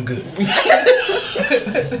stick. I'm good.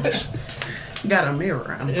 Got a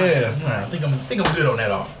mirror. Yeah, I think I'm good on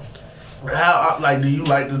that offer. How like do you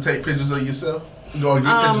like to take pictures of yourself? Or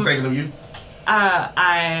get pictures taken of you?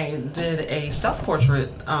 I did a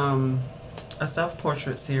self-portrait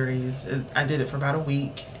series. I did it for about a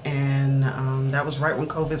week, and that was right when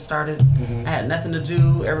COVID started. I had nothing to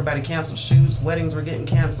do. Everybody canceled shoots. Weddings were getting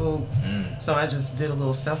canceled. So I just did a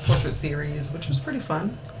little self-portrait series, which was pretty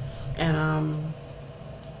fun. And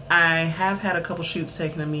I have had a couple shoots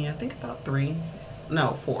taken of me. I think about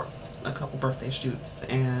 4. A couple birthday shoots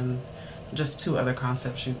and just 2 other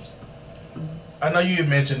concept shoots. I know you had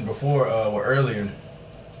mentioned before, earlier,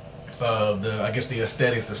 the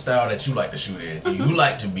aesthetics, the style that you like to shoot in. Do you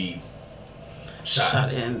like to be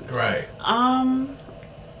shot in? Right.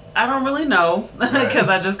 I don't really know because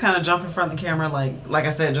I just kind of jump in front of the camera, like I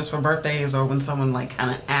said, just for birthdays or when someone like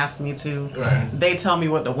kind of asks me to. Right. They tell me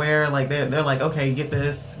what to wear. Like they're like, okay, get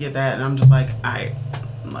this, get that, and I'm just like,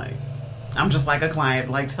 I'm just like a client.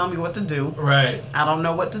 Like, tell me what to do. Right. I don't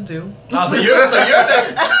know what to do. Oh, so you're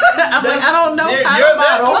that. I'm like, I don't know how you're to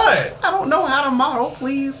that model. client. I don't know how to model,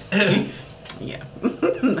 please. Yeah,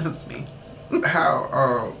 that's me.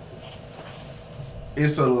 How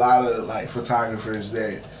it's a lot of like photographers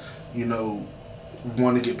that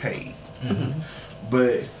want to get paid,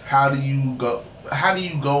 but how do you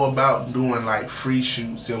go about doing like free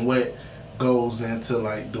shoots, and what goes into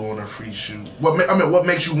like doing a free shoot? What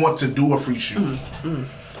makes you want to do a free shoot?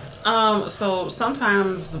 So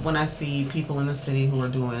sometimes when I see people in the city who are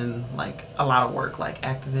doing like a lot of work, like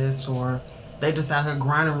activists, or they just out here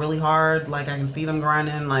grinding really hard, like I can see them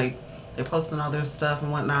grinding, like they're posting all their stuff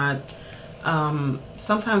and whatnot.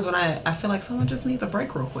 Sometimes when I feel like someone just needs a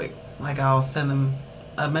break real quick, like I'll send them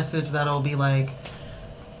a message that'll be like,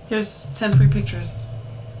 here's 10 free pictures.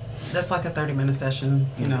 That's like a 30-minute session,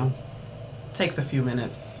 takes a few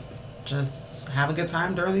minutes. Just have a good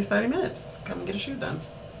time during these 30 minutes. Come and get a shoot done.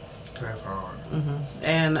 That's hard.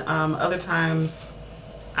 And other times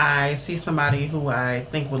I see somebody who I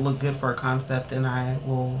think would look good for a concept, and I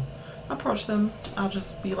will approach them. I'll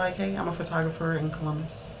just be like, hey, I'm a photographer in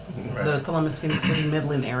Columbus, the Columbus, Phoenix City,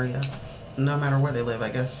 Midland area, no matter where they live, I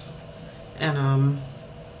guess. And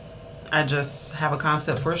I just have a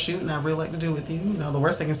concept for a shoot, and I really like to do it with you. The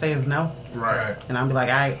worst they can say is no. Right. And I'll be like,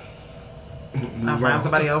 I'll find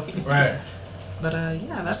somebody else. Right. But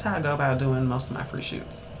yeah, that's how I go about doing most of my free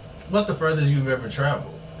shoots. What's the furthest you've ever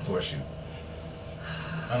traveled for a shoot?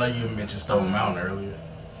 I know you mentioned Stone Mountain earlier.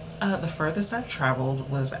 The furthest I've traveled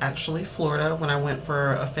was actually Florida when I went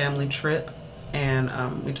for a family trip, and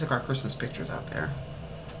we took our Christmas pictures out there.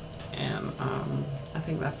 And I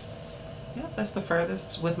think that's the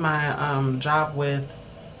furthest. With my job with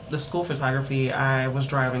the school photography, I was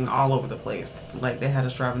driving all over the place. Like they had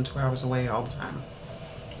us driving 2 hours away all the time.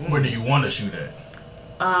 Where do you want to shoot at?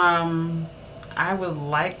 I would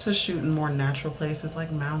like to shoot in more natural places like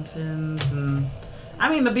mountains, and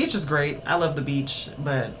the beach is great. I love the beach,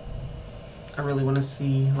 but I really want to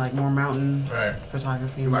see like more mountain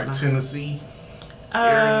photography. And like whatnot. Tennessee.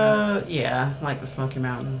 Yeah, like the Smoky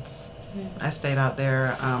Mountains. I stayed out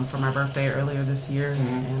there for my birthday earlier this year,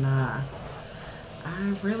 and I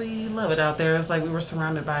really love it out there. It's like we were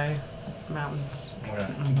surrounded by mountains.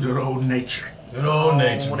 Good old nature. Good old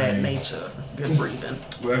nature. All that nature. Good breathing.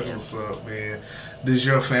 That's what's up, man. Does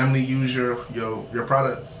your family use your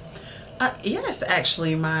products? Yes,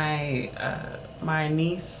 actually, my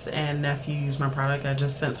niece and nephew use my product. I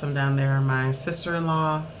just sent some down there. My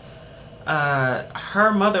sister-in-law,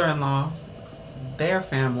 her mother-in-law, their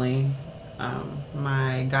family,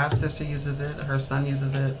 my god sister uses it. Her son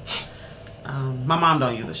uses it. My mom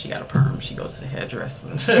don't use it. She got a perm. She goes to the hairdresser.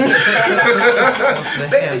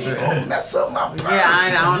 Baby, you gonna mess up my perm. Yeah,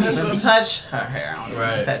 I don't even touch her hair. I don't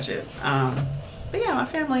even touch it. But yeah, my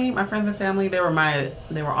family, my friends and family, they were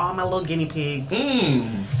all my little guinea pigs.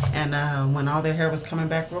 And when all their hair was coming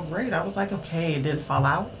back real great, I was like, okay, it didn't fall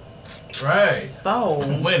out. Right. So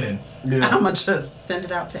I'm winning. Yeah. I'm gonna just send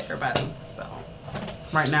it out to everybody. So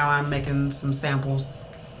right now I'm making some samples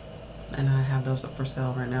and I have those up for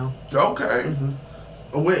sale right now. Okay.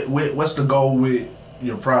 What's the goal with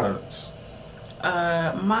your products?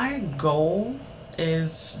 My goal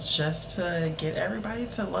is just to get everybody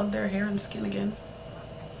to love their hair and skin again.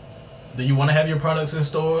 Do you want to have your products in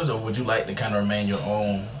stores, or would you like to kind of remain your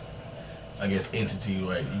own, I guess, entity?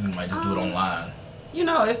 Like you might just do it online. You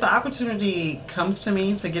know, if the opportunity comes to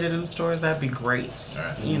me to get it in stores, that'd be great.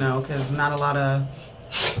 Right. You know, because not a lot of...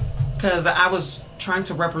 Because I was trying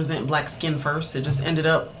to represent black skin first. It just ended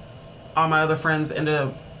up... All my other friends ended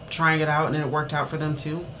up trying it out, and it worked out for them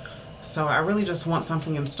too. So I really just want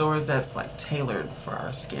something in stores that's like tailored for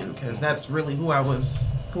our skin, because that's really who I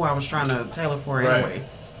was trying to tailor for anyway. Right.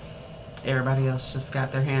 Everybody else just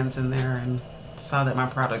got their hands in there and saw that my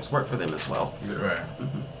products work for them as well. Right.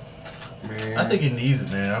 Man, I think it needs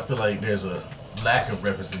it, man. I feel like there's a lack of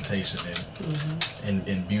representation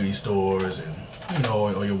in beauty stores and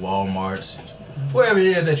or your Walmarts, wherever it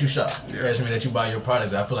is that you shop, that you buy your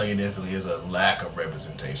products. I feel like it definitely is a lack of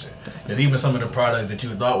representation. Because even some of the products that you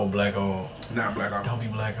thought were black owned, not black owned. don't be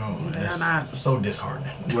black owned. They're That's not. so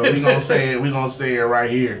disheartening. Well, we gonna say it. We gonna say it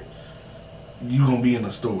right here. You gonna be in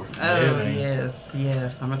the store. Oh man.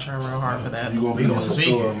 yes, I'm gonna try real hard for that. You gonna be We in gonna the speak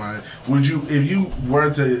store, it. man. Would you, if you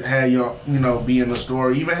were to have your, be in the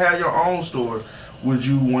store, even have your own store, would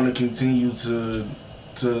you want to continue to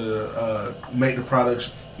make the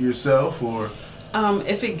products yourself, or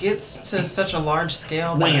If it gets to such a large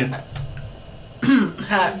scale, when?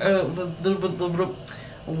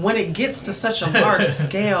 When it gets to such a large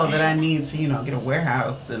scale that I need to, get a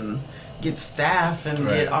warehouse and get staff and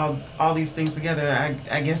Right. get all these things together,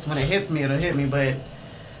 I guess when it hits me, it'll hit me. But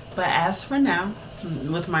as for now,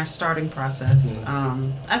 with my starting process,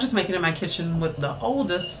 I just make it in my kitchen with the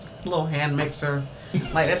oldest little hand mixer.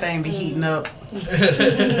 Like that thing be heating up.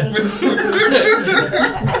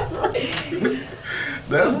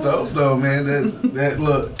 That's dope though, man. That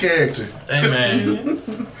look character, Hey man,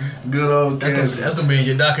 good old character. that's gonna be in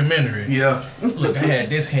your documentary. Yeah. Look, I had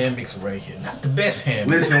this hand mixer right here. Not the best hand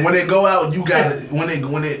mixer. Listen, when it go out, you got to when it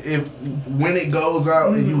goes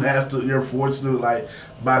out and you have to, you're forced to like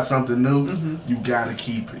buy something new. You gotta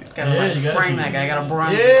keep it. Gotta Yeah, you gotta frame keep that it. guy. Gotta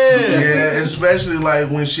bronze. Yeah. Yeah, especially like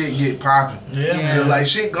when shit get popping. Yeah, Yeah. Cause like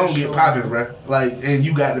shit gonna get popping, bruh. Like, and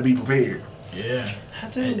you got to be prepared. Yeah. I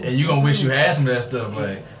do. And you gonna wish you had some of that stuff.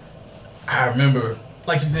 Like, I remember,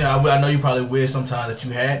 like you said, I know you probably wish sometimes that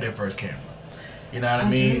you had that first camera. You know what I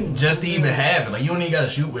mean? do. Just to even have it. Like, you don't even gotta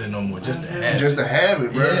shoot with it no more. Just to have Just it. to have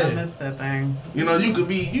it, bruh. Yeah. I miss that thing. You could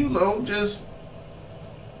be, just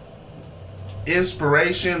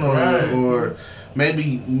inspiration or Right. or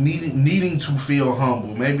maybe needing to feel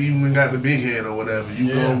humble. Maybe you even got the big head or whatever.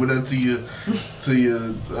 You go Yeah. over there to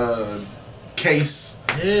your case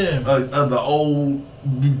Yeah. of the old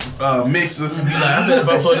mixer. Be like, I bet if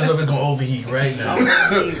I plug this up, it's gonna overheat right now.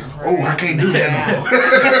 Oh, I can't do that no more.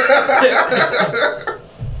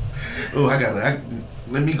 Oh,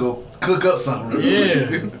 let me go cook up something.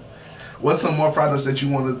 Yeah. What's some more products that you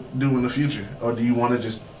want to do in the future? Or do you want to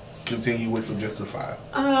just continue with just the 5?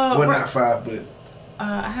 Well, not 5, but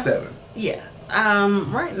I have, 7. Yeah.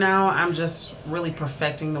 Right now, I'm just really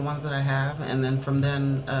perfecting the ones that I have, and then from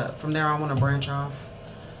there, I want to branch off.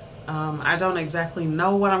 I don't exactly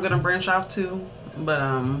know what I'm gonna branch off to, but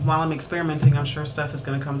while I'm experimenting, I'm sure stuff is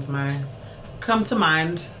gonna come to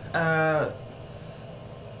mind.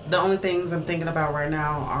 The only things I'm thinking about right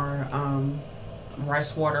now are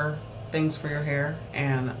rice water things for your hair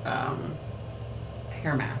and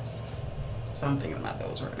hair masks. So I'm thinking about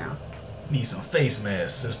those right now. Need some face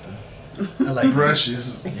masks, sister. I like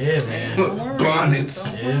Brushes. Yeah, man. Don't worry.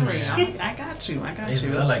 Bonnets. Don't Yeah, worry. man. I got you.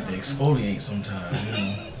 I like to exfoliate sometimes.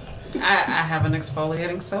 I have an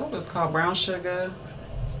exfoliating soap. It's called brown sugar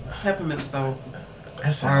peppermint soap. That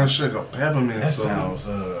Brown sounds. sugar peppermint. That soap. sounds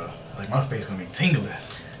like my face gonna be tingling.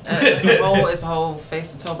 It's a whole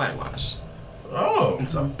face to toe body wash. Oh,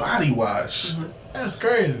 It's a body wash. that's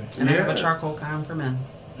crazy. And I have a Yeah. charcoal kind for men.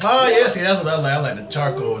 Oh yeah, see that's what I like. I like the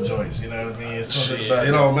charcoal joints. You know what I mean? It's something Shit, about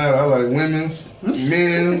it don't matter. I like women's,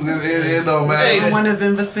 men's. It don't matter. Hey, The one is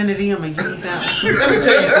in vicinity. I'm gonna use that. Let me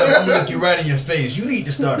tell you something. I'm gonna look you right in your face. You need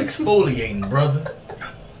to start exfoliating, brother.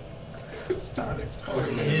 Start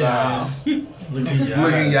exfoliating. Yes. Look in your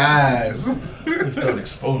Look in your eyes. eyes. You need to start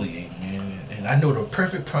exfoliating, man. And I know the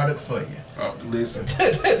perfect product for you. Oh, listen.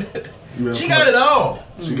 She got it all.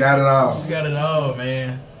 She got it all. She got it all,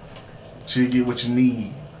 man. She'll get what you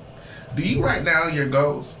need. Do you write down your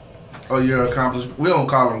goals or your accomplishments? We don't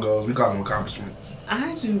call them goals. We call them accomplishments.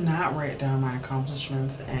 I do not write down my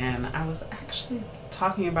accomplishments, and I was actually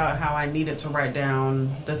talking about how I needed to write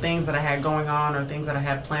down the things that I had going on or things that I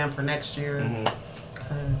had planned for next year.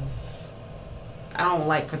 Because I don't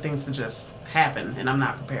like for things to just happen, and I'm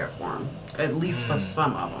not prepared for them. At least for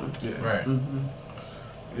some of them. Yeah. Right.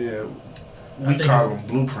 Yeah. I We think call them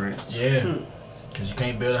blueprints. Yeah. Because you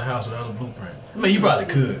can't build a house without a blueprint. I mean, you probably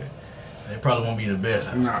could. It probably won't be the best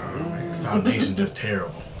house. Nah, man. Foundation just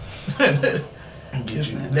terrible. Get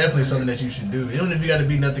you. Definitely something that you should do. Even if you got to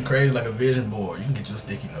be nothing crazy like a vision board, you can get you a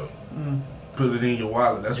sticky note. Put it in your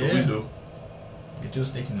wallet. That's what we Yeah. do. Get you a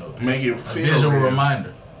sticky note. Make Just it a feel visual real.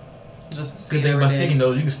 reminder. Just to see Good it thing every about day. sticky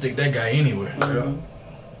notes, you can stick that guy anywhere. Yeah.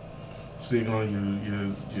 Stick on your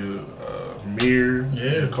mirror,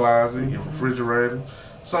 Yeah. your closet, your refrigerator,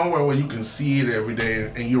 somewhere where you can see it every day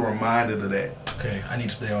and you're reminded of that. Okay, I need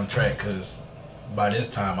to stay on track because by this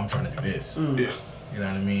time I'm trying to do this. Yeah. You know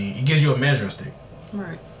what I mean? It gives you a measuring stick.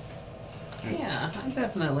 Right. Yeah, I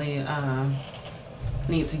definitely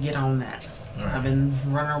need to get on that. Right. I've been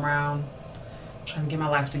running around trying to get my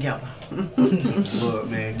life together. Look,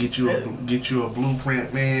 man, get you a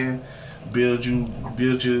blueprint, man. Build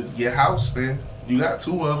your house, man. You got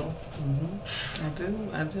 2 of them.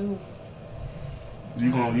 I do.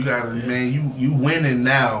 You gotta, man. You winning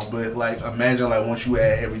now, but like imagine like once you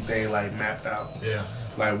had everything like mapped out, Yeah.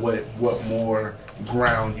 like what more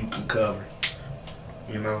ground you can cover,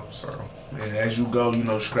 you know. So and as you go,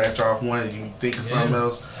 scratch off one, you think of something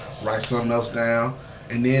else, write something else down,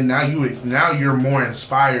 and then now you're more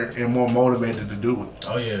inspired and more motivated to do it.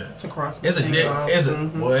 Oh yeah. To cross. It's a things off.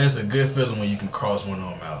 it's a good feeling when you can cross one of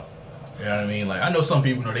them out. You know what I mean? Like I know some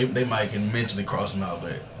people they might can mentally cross them out,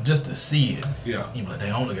 but just to see it, Yeah, you be like,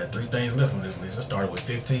 they only got 3 things left on this list. I started with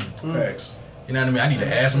 15. facts. You know what I mean? I need to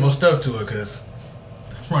add some more stuff to it because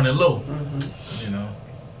I'm running low. You know,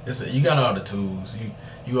 you got all the tools.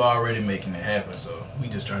 You already making it happen. So we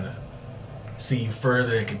just trying to see you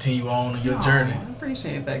further and continue on your journey. I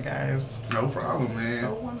appreciate that, guys. No problem, man.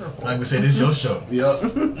 So wonderful. Like we said, this is your show.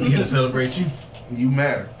 Yep, We here to celebrate you. you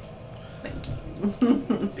matter. Thank you.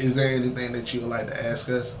 Is there anything that you would like to ask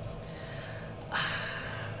us?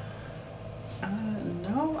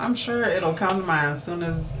 No, I'm sure it'll come to mind as soon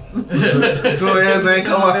as So everything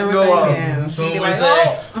go off. and Soon be we like,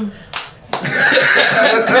 say- oh,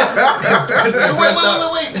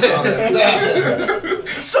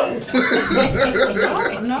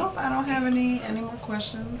 no, I don't have any more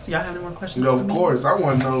questions. Y'all have any more questions? No, for of me? course. I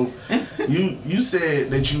want to know. You said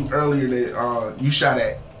that you earlier that you shot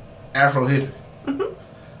at Afro Hippie.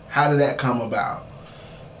 How did that come about?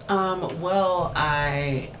 Well,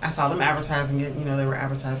 I saw them advertising it. You know, they were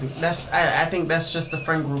advertising. I think that's just the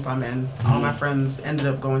friend group I'm in. All my friends ended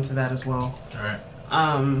up going to that as well. All right.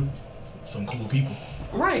 Some cool people.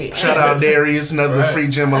 Right. Shout out Darius, another Right. free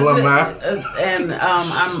gym alumni. And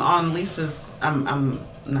I'm on Lisa's. I'm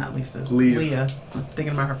not Lisa's. Leah. I'm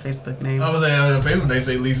thinking about her Facebook name. I was saying on Facebook they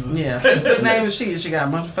say Lisa. Yeah, Facebook name is she got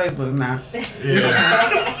a bunch of Facebook now.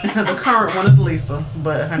 Yeah. The current one is Lisa,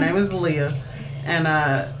 but her name is Leah, and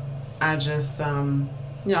I just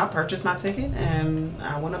I purchased my ticket and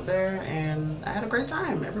I went up there and I had a great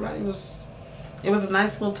time. It was a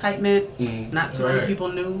nice little tight knit, not too many Right. people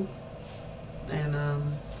knew, and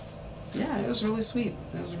it was really sweet.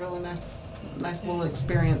 It was a really nice little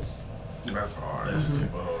experience. That's hard. That's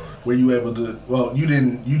super hard. Were you able to? Well, you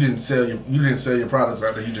didn't sell your products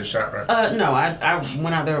out there. You just shot, right? No, I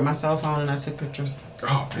went out there with my cell phone and I took pictures.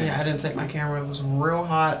 Oh man. Yeah, I didn't take my camera. It was real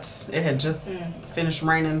hot. It had just finished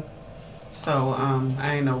raining, so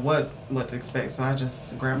I didn't know what to expect. So I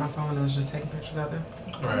just grabbed my phone and was just taking pictures out there.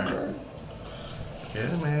 Right. Okay.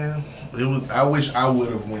 Yeah, man. It was. I wish I would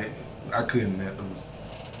have went. I couldn't at the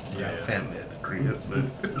family at the crib, but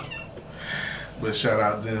but shout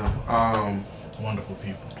out them. Wonderful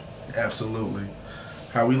people. Absolutely.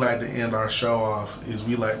 How we like to end our show off is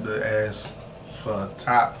we like to ask for a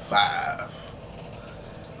top 5.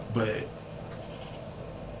 But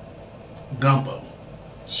Gumbo.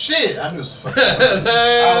 Shit, I knew it was fucking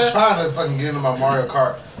I was trying to fucking get into my Mario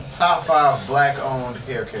Kart. Top 5 black-owned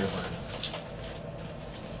hair care brands.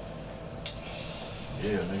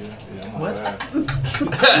 Yeah, nigga. Yeah, I'm What?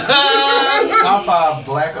 Top 5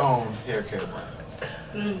 black-owned hair care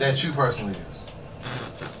brands that you personally use.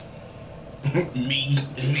 Me.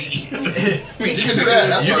 You can do that.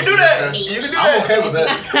 That's You what can do that. You can do that. I'm okay with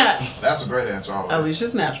that. That's a great answer. Always.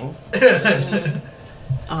 Alicia's Naturals.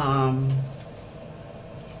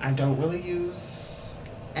 I don't really use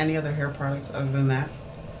any other hair products other than that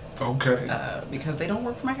Okay. because they don't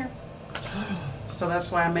work for my hair. So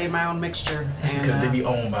that's why I made my own mixture. That's And, because they be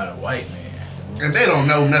owned by the white man. And they don't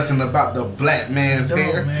know nothing about the black man's Don't,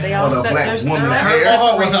 hair man. They or all the said black there's woman's no- I heard hair. that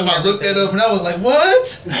part one time I looked that up and I was like,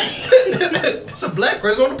 what? It's a black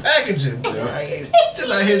person on the packaging. Right.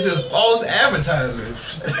 Just out here just false advertising.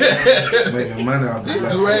 Making money off These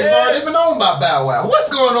this. do-rags aren't even owned by Bow Wow. What's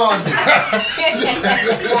going on here?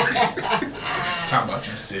 Talk about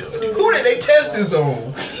yourself. Who did they test this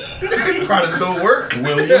on? Products don't work.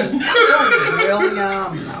 William.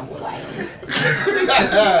 William. No, William.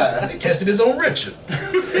 They tested this on Richard.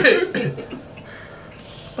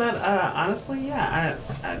 But honestly, yeah,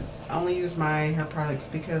 I only use my hair products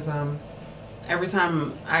because every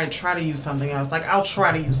time I try to use something else, like I'll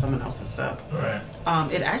try to use someone else's stuff. Right.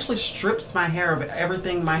 It actually strips my hair of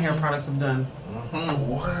everything my hair products have done.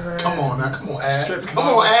 What? Come on now, come on, Ad. Strips Come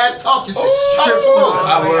my- on, Ad, talk your shit. Talk Strips some my more.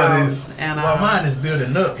 I way love out. this. And Well, mine is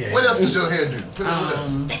building up. Yeah. What else does your hair do? What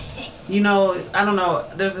else? you know, I don't know.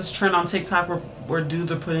 There's this trend on TikTok where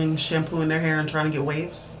dudes are putting shampoo in their hair and trying to get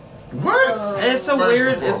waves. What? It's a First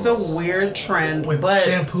weird. and It's a foremost. weird trend. With but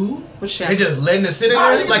shampoo? with shampoo. They just letting it sit in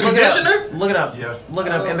Nah, there like look it up. conditioner? Look it up. Yeah. Look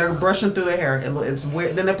it up. And they're brushing through their hair. It's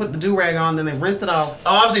weird. Then they put the do rag on. Then they rinse it off.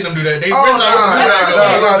 Oh, I've seen them do that. They Oh, rinse no,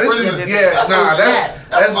 out- this is,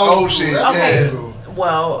 that's old shit. Okay. Yeah.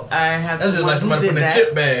 Well, I had That's just someone like somebody who did putting a that.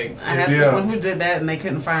 chip bag. I had Yeah. someone who did that, and they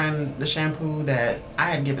couldn't find the shampoo that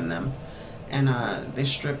I had given them, and they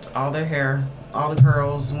stripped all their hair, all the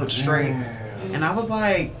curls went straight, and I was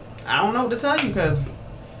like, I don't know what to tell you because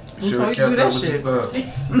who told you to do that shit? Told you to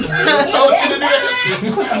do that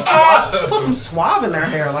shit. Put some swab in their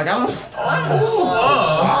hair, like I don't.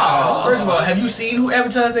 Oh. First of all, have you seen who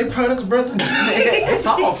advertised their products, brother? It's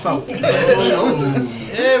all soap.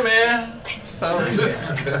 Yeah, man. So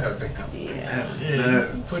yeah. Yeah,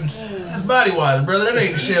 putting that's body wash, brother. That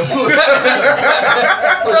ain't shampoo.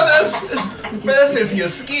 Brother, that's meant for your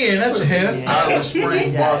skin, not your hair. Irish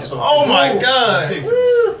Spring bar soap. Oh my God. Pick it.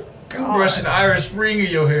 You brushing Irish Spring in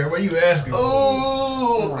your hair. What you asking?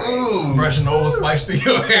 Ooh. Brushing Old Spice through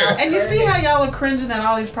your hair. And you see how y'all are cringing at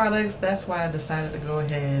all these products? That's why I decided to go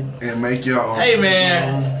ahead. And make your own. Hey,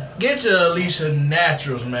 man. Get your Alicia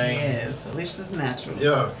Naturals, man. Yes, Alicia's natural.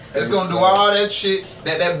 Yeah, it's gonna do all that shit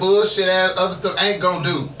that bullshit ass other stuff ain't gonna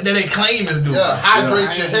do. That they claim is doing. Yeah,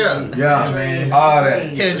 hydrate your hair. Yeah. All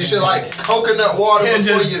that. Yeah, Shit like coconut water Yeah,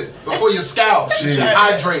 before your scalp. Shit. Shit.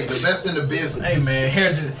 Hydrate, the best in the business. Hey, man.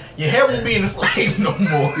 Your hair won't be inflamed no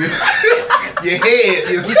more. Your head,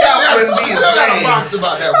 your scalp wouldn't be We still got a inflamed. box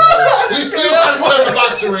about that one. We still got to sell the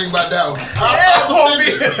boxing ring about that one.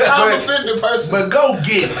 I'm offended person. But go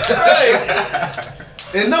get it. Hey.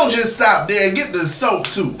 And don't just stop there. Get the soap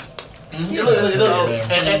too. Yeah,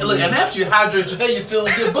 look. And after you hydrate your hair, you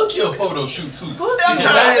feeling good. Book your photo shoot too. I'm trying to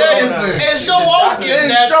tell you. And show off your And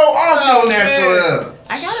natural. show off your Oh, natural hair.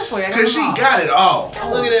 I got it for you. I got Cause them she all. got it all.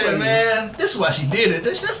 Look at that, man. This is why she did it.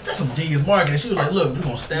 That's some genius marketing. She was like, look, we're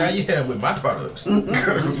going to style your hair with my products. And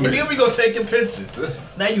then we going to take your picture.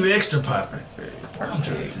 Now you extra popping. I'm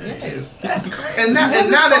trying to tell you. Yes. That's crazy. And now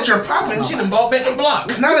that you're popping, She done bought back the block.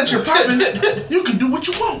 now that you're popping, you can do what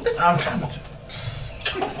you want. I'm trying to tell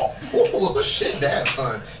Oh shit, that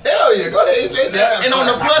fun. Hell yeah, go ahead, AJ. That And on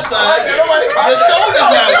the fun. plus side, Nobody the shoulders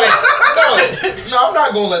now wet. No, I'm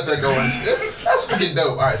not gonna let that go. That's freaking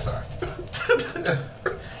dope. All right, sorry.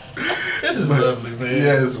 This is lovely, man.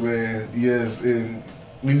 Yes, man. Yes, and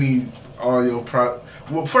we need all your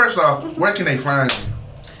Well, first off, where can they find you?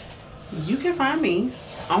 You can find me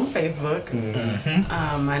on Facebook.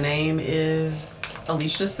 My name is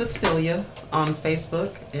Alicia Cecilia on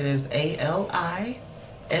Facebook. It is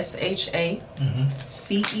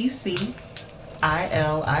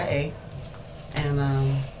ALISHACECILIA, and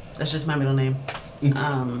that's just my middle name.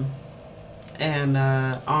 And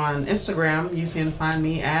on Instagram, you can find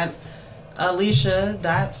me at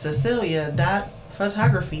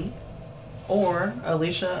alicia.cecilia.photography or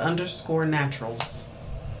Alicia_naturals.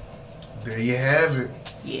 There you have it.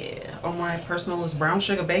 Yeah. Or my personal is Brown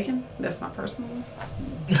Sugar Bacon. That's my personal.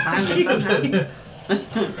 Find me somehow.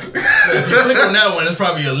 If you click on that one, it's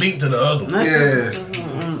probably a link to the other one. Yeah.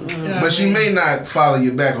 But she may not follow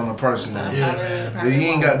you back on a personal. Yeah. You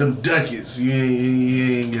ain't got them ducats. You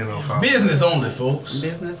ain't getting no follow. Business only, folks.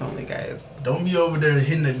 Business only, guys. Don't be over there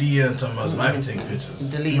hitting the DM talking about I can take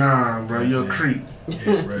pictures. Delete. Nah, bro, you're a creep.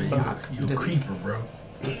 Yeah, bro. You a creeper, bro.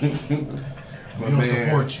 We don't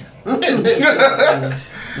support you.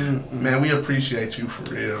 Man, we appreciate you for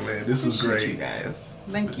real, man. This was Appreciate you great. guys.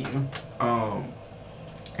 Thank you.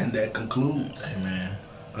 And that concludes Hey, man.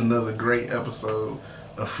 another great episode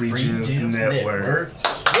of Free Free Gems Gems Network.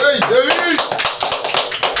 Hey,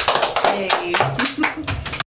 hey. Hey.